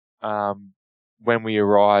Ross, when we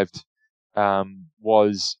arrived,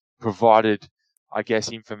 was provided, I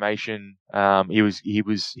guess, information.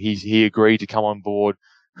 He agreed to come on board,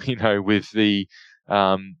 with the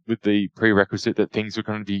prerequisite that things were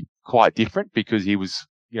going to be quite different, because he was,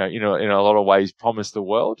 in a lot of ways promised the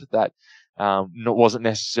world that wasn't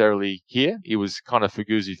necessarily here. It was kind of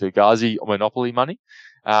Fuguzi Fugazi monopoly money.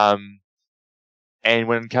 And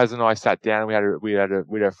when Kaz and I sat down, we had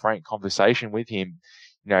a frank conversation with him.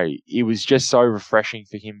 It was just so refreshing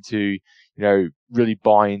for him to, really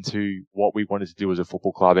buy into what we wanted to do as a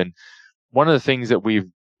football club. And one of the things that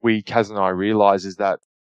Kaz and I realized is that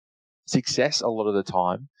success a lot of the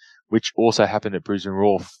time, which also happened at Brisbane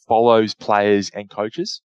Roar, follows players and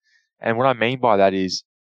coaches. And what I mean by that is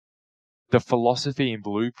the philosophy and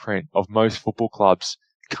blueprint of most football clubs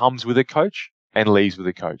comes with a coach and leaves with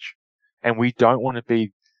a coach. And we don't want to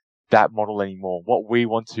be that model anymore. What we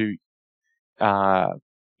want to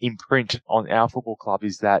imprint on our football club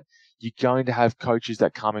is that you're going to have coaches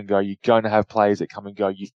that come and go. You're going to have players that come and go.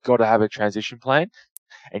 You've got to have a transition plan,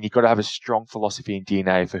 and you've got to have a strong philosophy and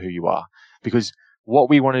DNA for who you are. Because what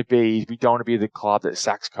we want to be is, we don't want to be the club that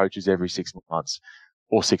sacks coaches every 6 months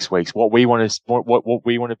or 6 weeks. What we want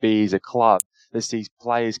to be is a club that sees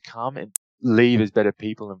players come and leave as better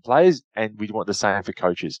people and players, and we want the same for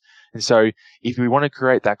coaches. And so if we want to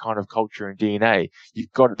create that kind of culture and DNA,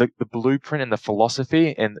 you've got the blueprint and the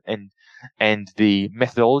philosophy and the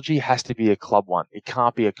methodology has to be a club one. It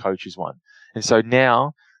can't be a coach's one. And so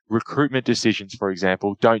now recruitment decisions, for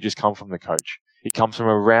example, don't just come from the coach. It comes from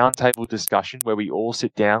a round table discussion where we all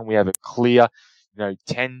sit down. We have a clear,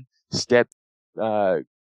 10-step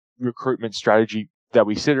recruitment strategy that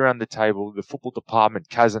we sit around the table, the football department,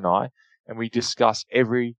 Kaz and I, and we discuss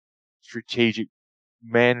every strategic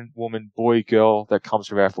man, woman, boy, girl that comes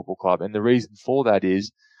from our football club. And the reason for that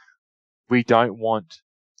is we don't want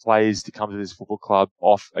players to come to this football club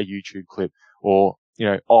off a YouTube clip or,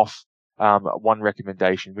 off one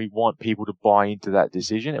recommendation. We want people to buy into that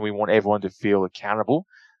decision, and we want everyone to feel accountable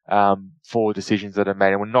for decisions that are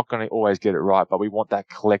made. And we're not going to always get it right, but we want that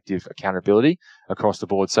collective accountability across the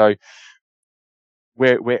board. So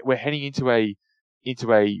we're heading into a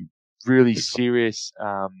really serious,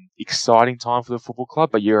 exciting time for the football club,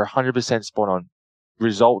 but you're 100% spot on.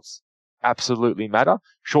 Results absolutely matter.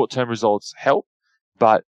 Short-term results help,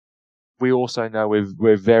 but we also know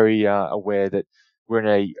we're very aware that we're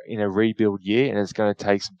in a rebuild year, and it's going to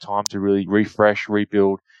take some time to really refresh,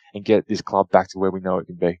 rebuild, and get this club back to where we know it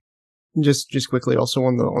can be. Just quickly, also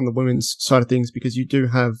on the women's side of things, because you do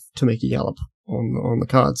have Tamika Yallop on the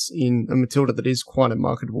cards in a Matilda that is quite a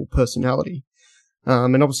marketable personality.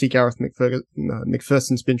 And obviously Gareth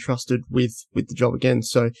McPherson's been trusted with the job again.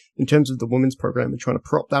 So in terms of the women's program, we're trying to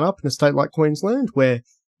prop that up in a state like Queensland, where,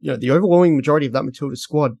 the overwhelming majority of that Matilda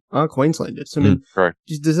squad are Queenslanders. I mean, right.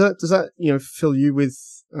 Does that, fill you with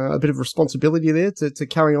a bit of responsibility there to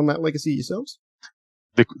carry on that legacy yourselves?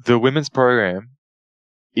 The women's program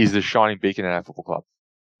is the shining beacon at our football club.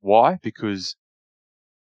 Why? Because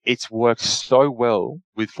it's worked so well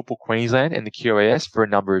with Football Queensland and the QAS for a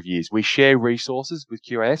number of years. We share resources with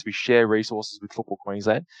QAS. We share resources with Football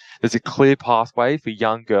Queensland. There's a clear pathway for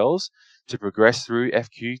young girls to progress through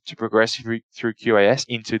FQ, to progress through QAS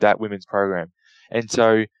into that women's program. And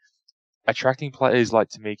so attracting players like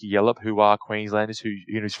Tamika Yallop, who are Queenslanders,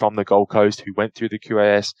 who's from the Gold Coast, who went through the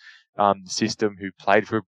QAS system, who played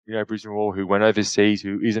for Brisbane Roar, who went overseas,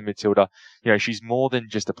 who is a Matilda. She's more than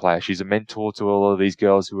just a player. She's a mentor to a lot of these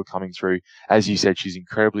girls who are coming through. As you said, she's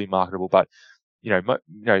incredibly marketable, but,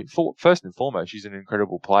 first and foremost, she's an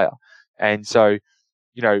incredible player. And so,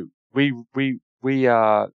 we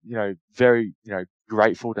are, very,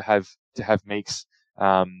 grateful to have Meeks,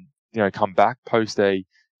 come back post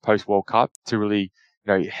World Cup to really,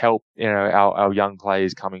 help, our young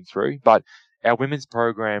players coming through. But our women's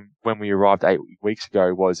program, when we arrived 8 weeks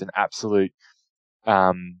ago, was an absolute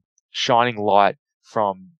shining light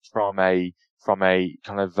from a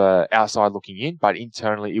kind of outside looking in, but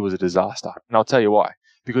internally it was a disaster. And I'll tell you why.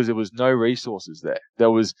 Because there was no resources there.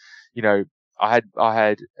 There was, I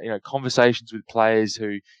had conversations with players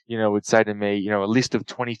who would say to me, a list of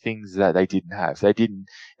 20 things that they didn't have. They didn't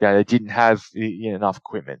have enough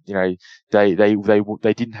equipment. They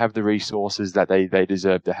didn't have the resources that they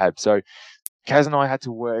deserve to have. So Kaz and I had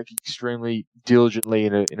to work extremely diligently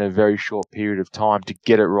in a very short period of time to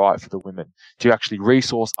get it right for the women, to actually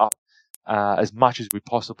resource up as much as we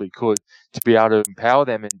possibly could to be able to empower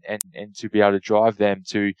them and to be able to drive them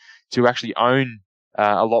to actually own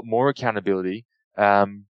a lot more accountability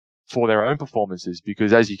for their own performances.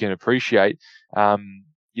 Because as you can appreciate, as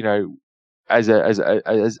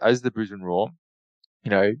the Brisbane Roar,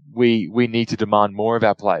 we need to demand more of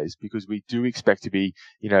our players, because we do expect to be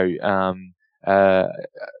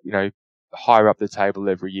higher up the table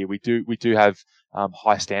every year. We do have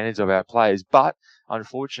high standards of our players, but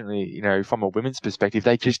unfortunately, from a women's perspective,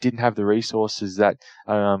 they just didn't have the resources that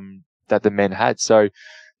the men had. So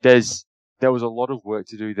there was a lot of work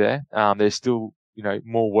to do there. There's still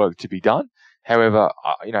more work to be done. However,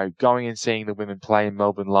 going and seeing the women play in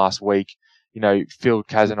Melbourne last week, filled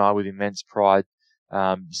Kaz and I with immense pride.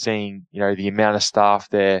 Seeing the amount of staff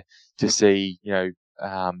there, to see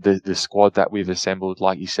the squad that we've assembled,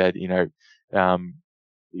 like you said,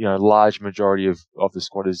 large majority of the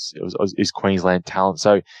squad is Queensland talent.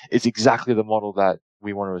 So it's exactly the model that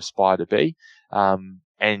we want to aspire to be.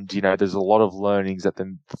 And there's a lot of learnings that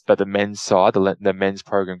the men's side, the men's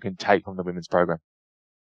program, can take from the women's program.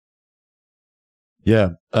 Yeah,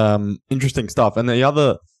 interesting stuff. And the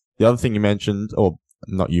other thing you mentioned, or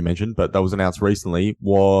not you mentioned, but that was announced recently,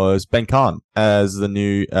 was Ben Kahn as the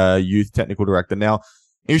new youth technical director. Now,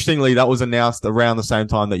 interestingly, that was announced around the same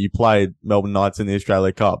time that you played Melbourne Knights in the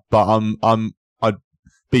Australia Cup. But I'd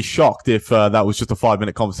be shocked if that was just a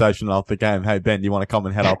 5-minute conversation after the game. Hey Ben, do you want to come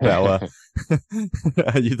and head up our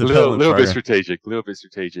youth development little program? bit strategic.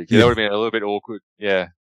 Yeah. That would have been a little bit awkward. Yeah.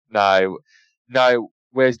 No.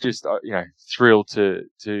 We're just thrilled to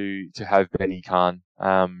have Benny Kahn.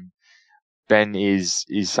 Ben is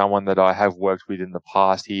someone that I have worked with in the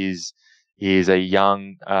past. He is a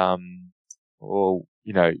young,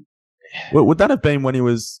 Would that have been when he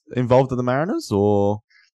was involved in the Mariners, or?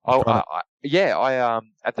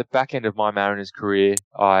 At the back end of my Mariners career,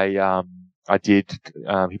 I did.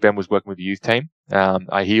 Ben was working with the youth team.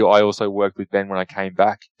 I also worked with Ben when I came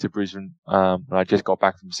back to Brisbane. When I just got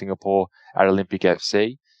back from Singapore at Olympic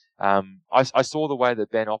FC. I saw the way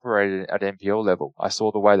that Ben operated at NPL level. I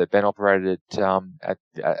saw the way that Ben operated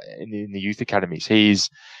in the youth academies. He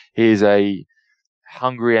is a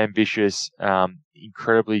hungry, ambitious,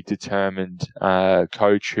 incredibly determined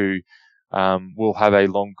coach who will have a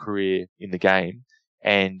long career in the game.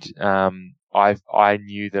 And I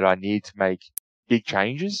knew that I needed to make big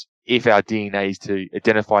changes. If our DNA is to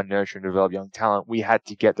identify, nurture, and develop young talent, we had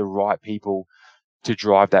to get the right people to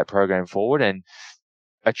drive that program forward. And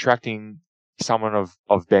attracting someone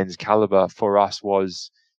of Ben's caliber for us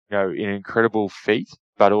was, an incredible feat,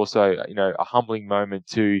 but also, a humbling moment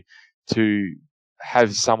to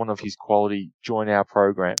have someone of his quality join our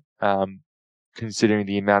program, considering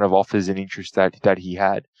the amount of offers and interest that he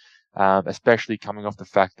had, especially coming off the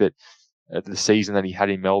fact that the season that he had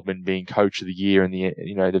in Melbourne, being coach of the year in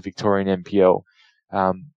the Victorian NPL.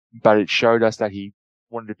 But it showed us that he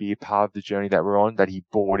wanted to be a part of the journey that we're on, that he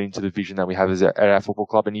bought into the vision that we have at our football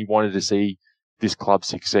club, and he wanted to see this club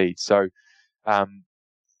succeed. So,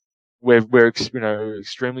 we're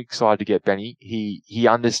extremely excited to get Benny. He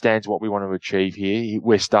understands what we want to achieve here.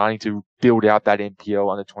 We're starting to build out that NPL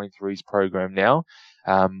under 23s program now.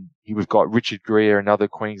 We've got Richard Greer, another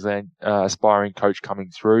Queensland aspiring coach, coming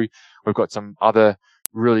through. We've got some other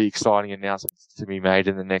really exciting announcements to be made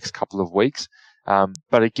in the next couple of weeks.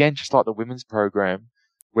 But again, just like the women's program,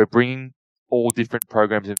 we're bringing all different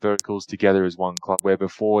programs and verticals together as one club, where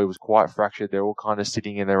before it was quite fractured. They're all kind of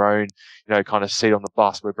sitting in their own, kind of seat on the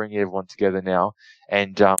bus. We're bringing everyone together now,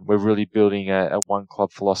 and we're really building a one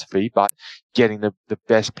club philosophy, but getting the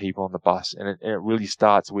best people on the bus. And it really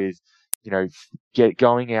starts with,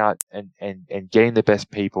 going out and getting the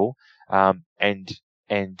best people, and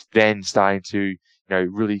then starting to,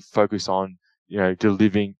 really focus on,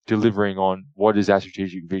 delivering on what is our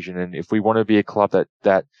strategic vision. And if we want to be a club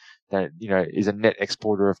that is a net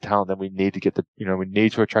exporter of talent, then we need to we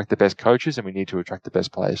need to attract the best coaches, and we need to attract the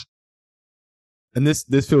best players. And this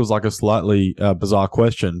feels like a slightly bizarre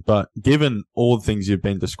question, but given all the things you've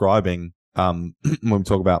been describing, when we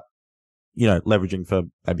talk about, leveraging for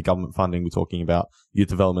maybe government funding, we're talking about youth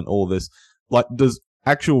development, all this, like, does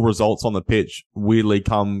actual results on the pitch weirdly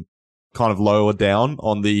come kind of lower down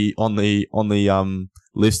on the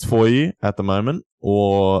list for you at the moment,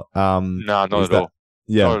 or No, not at all.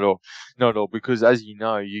 Yeah. Not at all. Not at all. Because as you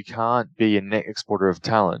know, you can't be a net exporter of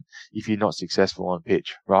talent if you're not successful on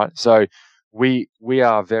pitch, right? So we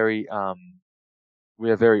are very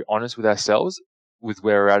honest with ourselves with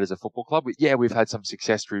where we're at as a football club. We've had some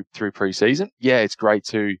success through pre-season. Yeah, it's great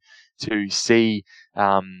to see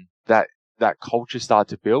that culture start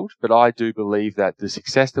to build. But I do believe that the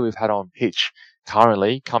success that we've had on pitch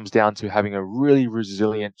currently comes down to having a really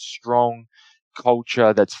resilient, strong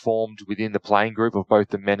culture that's formed within the playing group of both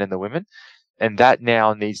the men and the women. And that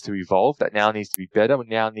now needs to evolve. That now needs to be better. We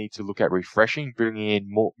now need to look at refreshing, bringing in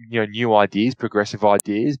more, new ideas, progressive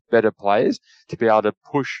ideas, better players to be able to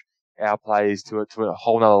push our players to a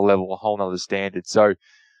whole nother level, a whole nother standard. So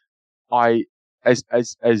as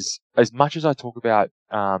much as I talk about,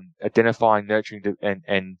 identifying, nurturing,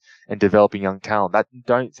 and developing young talent, that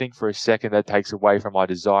don't think for a second that takes away from my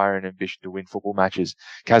desire and ambition to win football matches.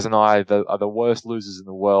 Kaz and I are the worst losers in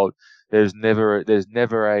the world. There's never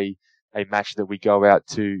a match that we go out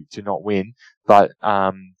to not win, but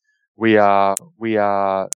we are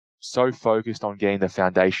so focused on getting the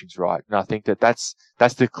foundations right, and I think that's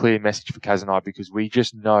the clear message for Kaz and I, because we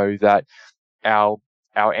just know that our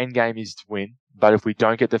end game is to win, but if we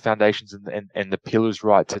don't get the foundations and the pillars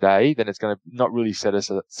right today, then it's going to not really set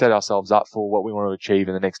ourselves up for what we want to achieve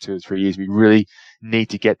in the next 2 or 3 years. We really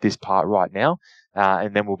need to get this part right now,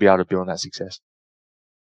 and then we'll be able to build on that success.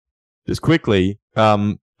 Just quickly,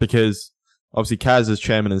 because obviously Kaz is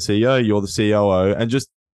chairman and CEO, you're the COO, and just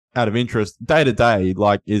out of interest, day to day,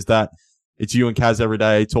 like, is that it's you and Kaz every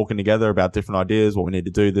day talking together about different ideas, what we need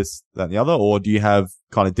to do, this, that, and the other, or do you have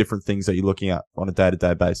kind of different things that you're looking at on a day to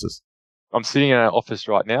day basis? I'm sitting in our office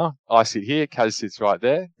right now. I sit here, Kaz sits right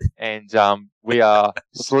there, and we are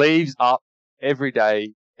sleeves up every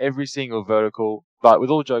day, every single vertical. But with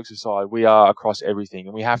all jokes aside, we are across everything,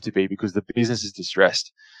 and we have to be, because the business is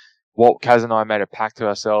distressed. What Kaz and I made a pact to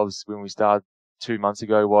ourselves when we started 2 months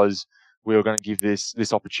ago was we were going to give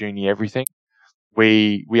this opportunity everything.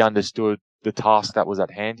 We understood the task that was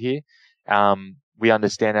at hand here. We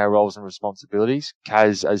understand our roles and responsibilities.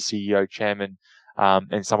 Kaz, as CEO, chairman,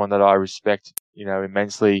 and someone that I respect,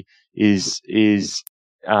 immensely, is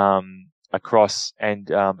across and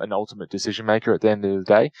an ultimate decision maker at the end of the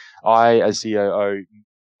day. I, as COO,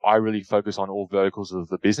 I really focus on all verticals of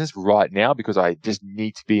the business right now, because I just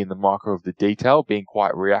need to be in the micro of the detail, being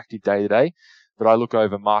quite reactive day to day. But I look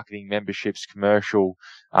over marketing, memberships, commercial,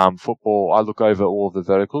 football. I look over all of the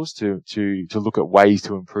verticals to look at ways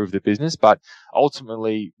to improve the business. But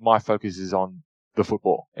ultimately, my focus is on the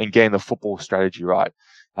football and getting the football strategy right.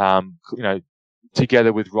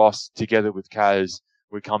 Together with Ross, together with Kaz,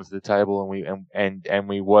 we come to the table and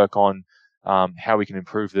we work on how we can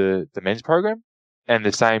improve the men's program. And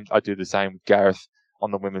I do the same with Gareth on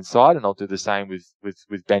the women's side, and I'll do the same with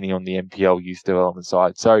Benny on the MPL youth development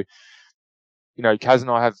side. So, Kaz and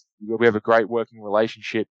I have a great working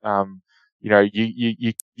relationship.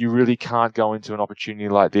 You really can't go into an opportunity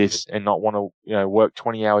like this and not want to, work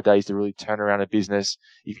 20-hour days to really turn around a business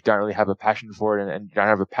if you don't really have a passion for it and don't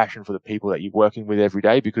have a passion for the people that you're working with every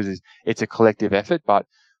day, because it's a collective effort. But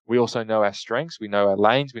we also know our strengths. We know our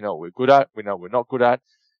lanes. We know what we're good at. We know what we're not good at.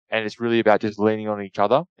 And it's really about just leaning on each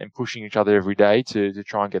other and pushing each other every day to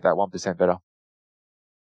try and get that 1% better.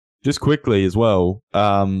 Just quickly as well,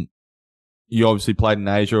 you obviously played in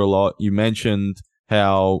Asia a lot. You mentioned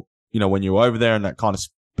how, when you were over there, and that kind of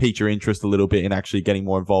piqued your interest a little bit in actually getting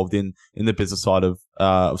more involved in the business side of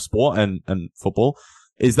sport and football.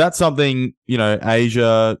 Is that something,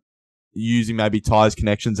 Asia, using maybe ties,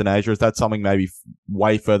 connections in Asia, is that something maybe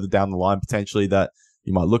way further down the line potentially that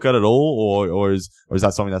you might look at it all, or is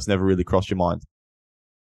that something that's never really crossed your mind?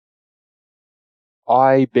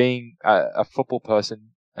 I, being a football person,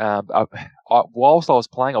 whilst I was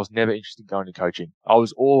playing, I was never interested in going to coaching. I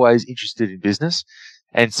was always interested in business.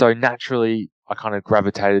 And so naturally, I kind of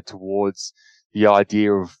gravitated towards the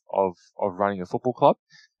idea of running a football club,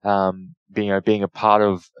 being a part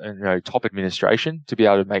of, top administration, to be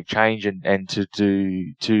able to make change and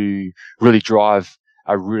to really drive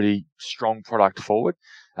a really strong product forward.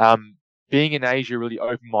 Being in Asia really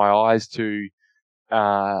opened my eyes to,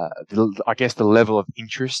 I guess, the level of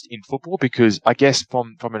interest in football, because I guess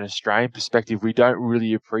from an Australian perspective, we don't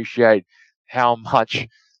really appreciate how much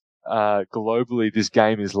globally this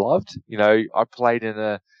game is loved. I played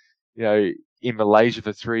in Malaysia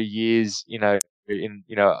for 3 years, in a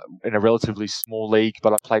relatively small league,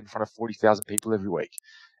 but I played in front of 40,000 people every week.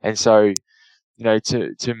 And so,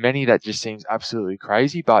 to many that just seems absolutely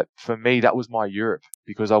crazy, but for me that was my Europe,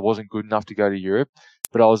 because I wasn't good enough to go to Europe.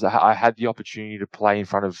 But I had the opportunity to play in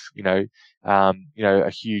front of, a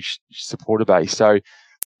huge supporter base. So,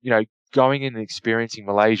 going and experiencing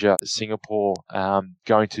Malaysia, Singapore,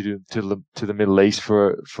 going to the Middle East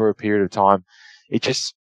for a period of time, it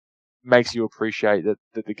just makes you appreciate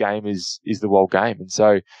that the game is the world game. And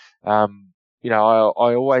so, I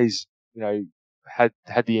always,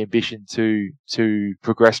 had the ambition to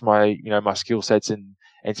progress my skill sets and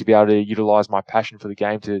to be able to utilize my passion for the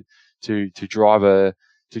game to drive a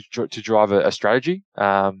strategy,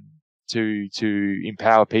 to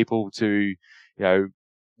empower people to,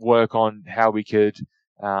 work on how we could,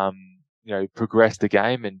 progress the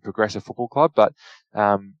game and progress a football club. But,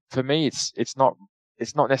 for me, it's not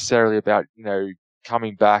necessarily about,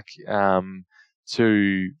 coming back,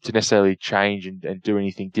 to necessarily change and do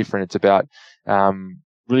anything different. It's about,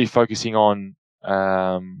 really focusing on,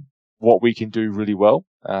 what we can do really well.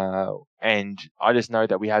 And I just know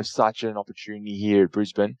that we have such an opportunity here at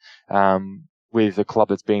Brisbane, with a club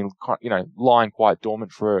that's been, lying quite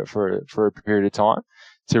dormant for a period of time,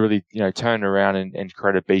 to really, turn around and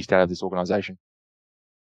create a beast out of this organisation.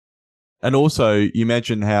 And also, you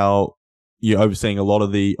mentioned how you're overseeing a lot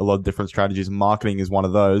of different strategies, and marketing is one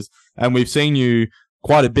of those. And we've seen you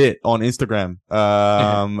quite a bit on Instagram,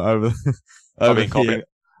 over I've been copping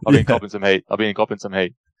some heat. I've been copping some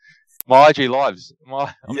heat. My IG lives.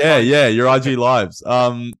 Your IG lives.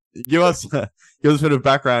 Give us a bit of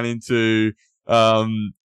background into,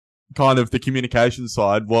 kind of the communication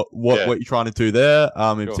side, what you're trying to do there,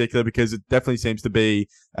 in particular, because it definitely seems to be,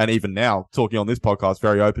 and even now, talking on this podcast,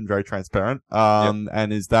 very open, very transparent.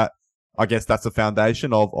 And is that, I guess that's the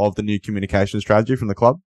foundation of the new communication strategy from the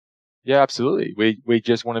club? Yeah, absolutely. We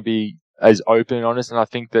just want to be as open and honest, and I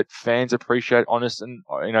think that fans appreciate honest and,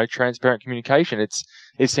 transparent communication.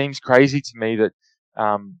 It seems crazy to me that,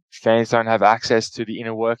 fans don't have access to the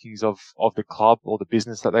inner workings of the club or the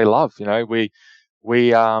business that they love.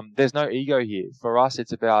 We there's no ego here. For us,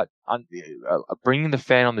 it's about bringing the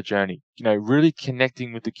fan on the journey. Really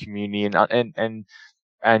connecting with the community and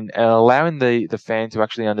allowing the fan to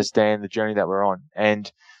actually understand the journey that we're on.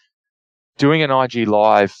 And doing an IG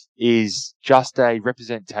live is just a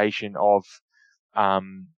representation of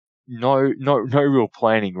no real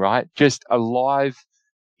planning, right? Just a live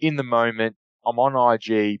in the moment. I'm on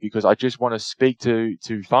IG because I just want to speak to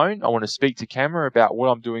phone. I want to speak to camera about what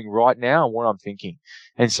I'm doing right now and what I'm thinking.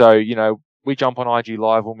 And so, we jump on IG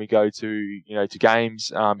live when we go to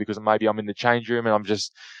games, because maybe I'm in the change room and I'm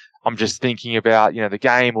just thinking about, the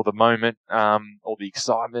game or the moment, or the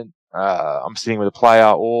excitement. I'm sitting with a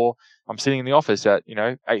player, or I'm sitting in the office at,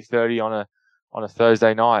 8:30 on a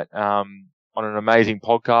Thursday night, on an amazing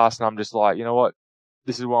podcast. And I'm just like, you know what?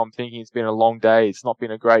 This is what I'm thinking. It's been a long day. It's not been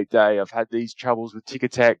a great day. I've had these troubles with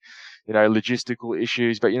Ticketek, logistical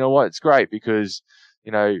issues, but you know what? It's great because,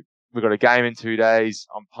 we've got a game in 2 days.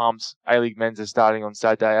 I'm pumped. A-League men's are starting on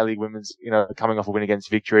Saturday. A-League women's, coming off a win against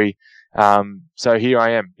Victory. So here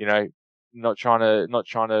I am, not trying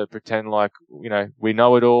to pretend like, we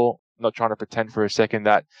know it all. Not trying to pretend for a second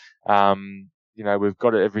that, we've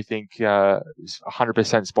got everything,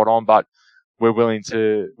 100% spot on, but we're willing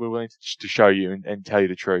to show you and tell you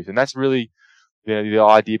the truth. And that's really, the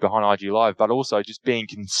idea behind IG Live, but also just being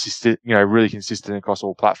consistent, really consistent across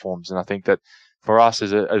all platforms. And I think that for us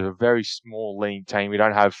as a very small, lean team, we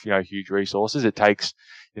don't have, huge resources. It takes,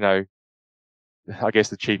 I guess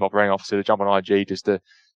the chief operating officer to jump on IG just to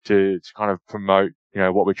kind of promote,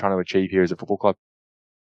 what we're trying to achieve here as a football club.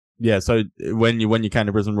 Yeah. So when you came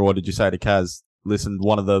to Brisbane Roar, did you say to Kaz, listen,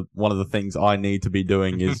 one of the things I need to be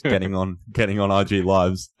doing is getting on IG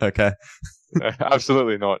lives? Okay.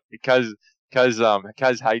 Absolutely not. Kaz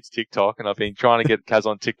hates TikTok, and I've been trying to get Kaz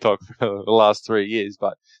on TikTok for the last 3 years,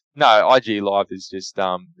 but no, IG Live is just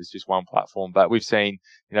one platform. But we've seen,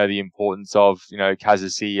 the importance of,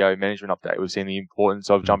 Kaz's CEO management update. We've seen the importance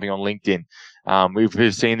of jumping on LinkedIn.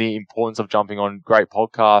 We've seen the importance of jumping on great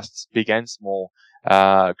podcasts, big and small,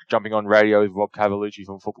 jumping on radio with Rob Cavalucci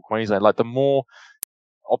from Football Queensland. Like, the more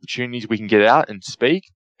opportunities we can get out and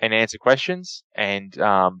speak and answer questions and,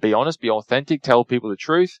 be honest, be authentic, tell people the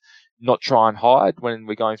truth, not try and hide when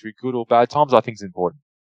we're going through good or bad times, I think is important.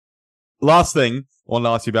 Last thing I want to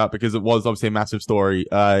ask you about, because it was obviously a massive story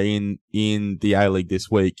in the A-League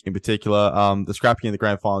this week, in particular, the scrapping of the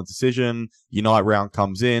grand final decision, Unite round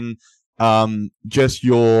comes in. Just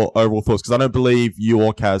your overall thoughts, because I don't believe you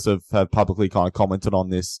or Kaz have publicly kind of commented on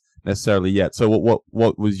this necessarily yet. So what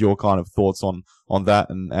was your kind of thoughts on that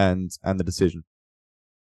and the decision?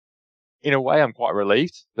 In a way, I'm quite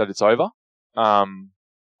relieved that it's over.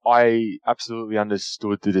 I absolutely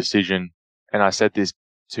understood the decision, and I said this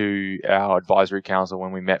to our advisory council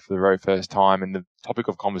when we met for the very first time, and the topic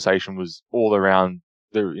of conversation was all around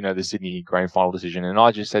the Sydney grand final decision. And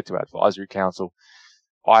I just said to our advisory council,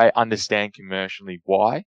 I understand commercially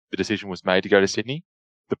why the decision was made to go to Sydney.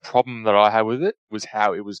 The problem that I had with it was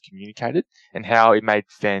how it was communicated and how it made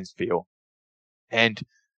fans feel. And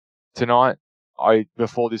tonight,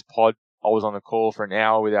 before this pod, I was on a call for an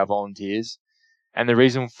hour with our volunteers. And the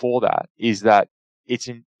reason for that is that it's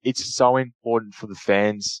so important for the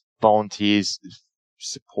fans, volunteers,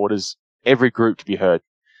 supporters, every group to be heard.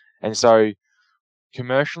 And so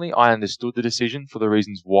commercially, I understood the decision for the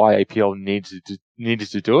reasons why APL needed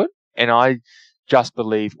to do it. And I just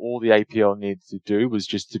believe all the APL needed to do was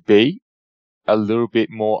just to be a little bit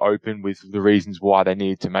more open with the reasons why they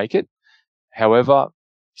needed to make it. However,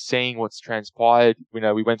 seeing what's transpired,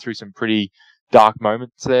 we went through some pretty dark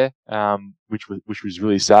moments there, which was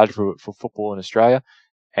really sad for football in Australia.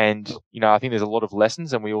 And, I think there's a lot of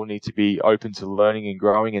lessons and we all need to be open to learning and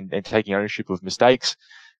growing and taking ownership of mistakes.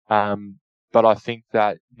 But I think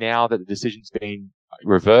that now that the decision's been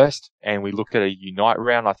reversed and we look at a Unite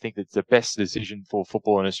round, I think it's the best decision for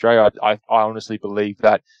football in Australia. I honestly believe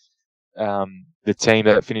that the team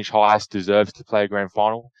that finished highest deserves to play a grand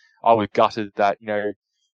final. I was gutted that, a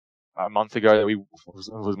couple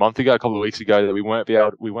of weeks ago, that we weren't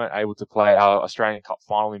able to play our Australian Cup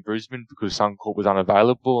final in Brisbane because Suncorp was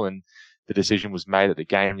unavailable, and the decision was made that the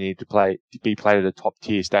game needed to be played at a top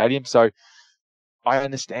tier stadium. So I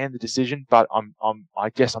understand the decision, but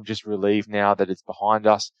I guess I'm just relieved now that it's behind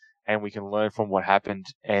us and we can learn from what happened,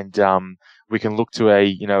 and we can look to a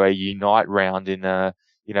Unite round in a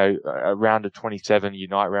round of 27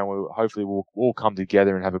 Unite round where hopefully we'll all come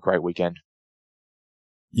together and have a great weekend.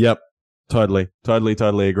 Yep. Totally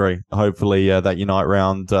agree. Hopefully, that Unite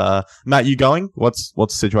round, Matt, you going? What's the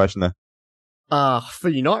situation there? For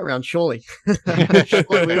Unite round, surely.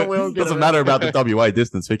 Surely we all doesn't matter about the WA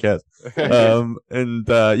distance. Who cares?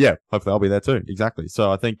 Hopefully I'll be there too. Exactly.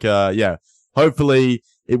 So I think, hopefully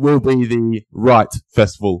it will be the right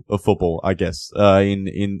festival of football, I guess, in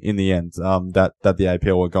the end, that the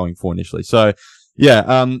APL were going for initially. So,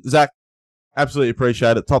 Zach, absolutely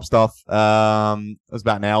appreciate it. Top stuff. It was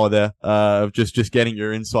about an hour there, of just getting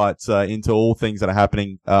your insights, into all things that are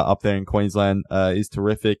happening, up there in Queensland, is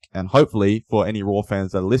terrific. And hopefully for any Raw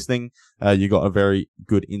fans that are listening, you got a very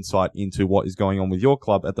good insight into what is going on with your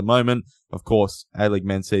club at the moment. Of course, A-League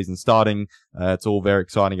men's season starting. It's all very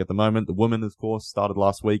exciting at the moment. The women, of course, started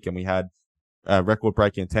last week and we had,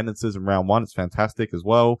 record-breaking attendances in round 1. It's fantastic as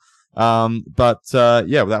well. Without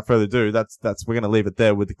further ado, we're going to leave it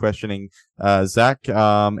there with the questioning. Zach,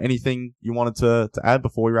 anything you wanted to add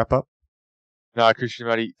before we wrap up? No, Christian,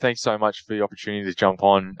 Matty, thanks so much for the opportunity to jump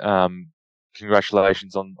on.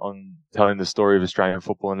 Congratulations on telling the story of Australian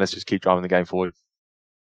football, and let's just keep driving the game forward.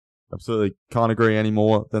 Absolutely. Can't agree any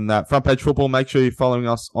more than that. Front Page Football, make sure you're following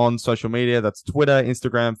us on social media. That's Twitter,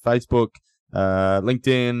 Instagram, Facebook,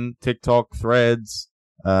 LinkedIn, TikTok, Threads,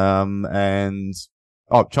 chuck us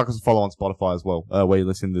a follow on Spotify as well, where you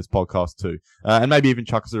listen to this podcast too. And maybe even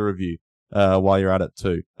chuck us a review, while you're at it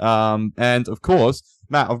too. And of course,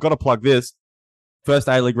 Matt, I've got to plug this. First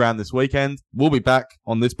A-League round this weekend. We'll be back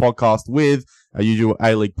on this podcast with our usual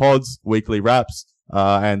A-League pods, weekly wraps.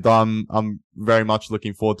 And I'm very much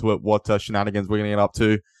looking forward to it, what shenanigans we're going to get up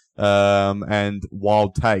to, and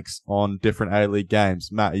wild takes on different A-League games.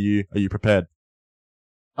 Matt, are you prepared?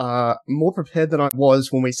 More prepared than I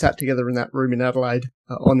was when we sat together in that room in Adelaide,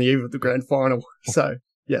 on the eve of the grand final. So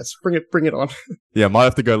yes, bring it on. Yeah, might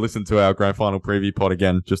have to go listen to our grand final preview pod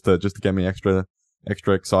again, just to get me extra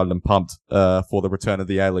excited and pumped, for the return of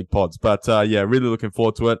the A-League pods. But, really looking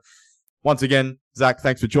forward to it. Once again, Zach,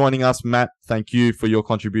 thanks for joining us. Matt, thank you for your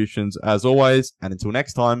contributions as always. And until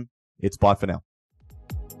next time, it's bye for now.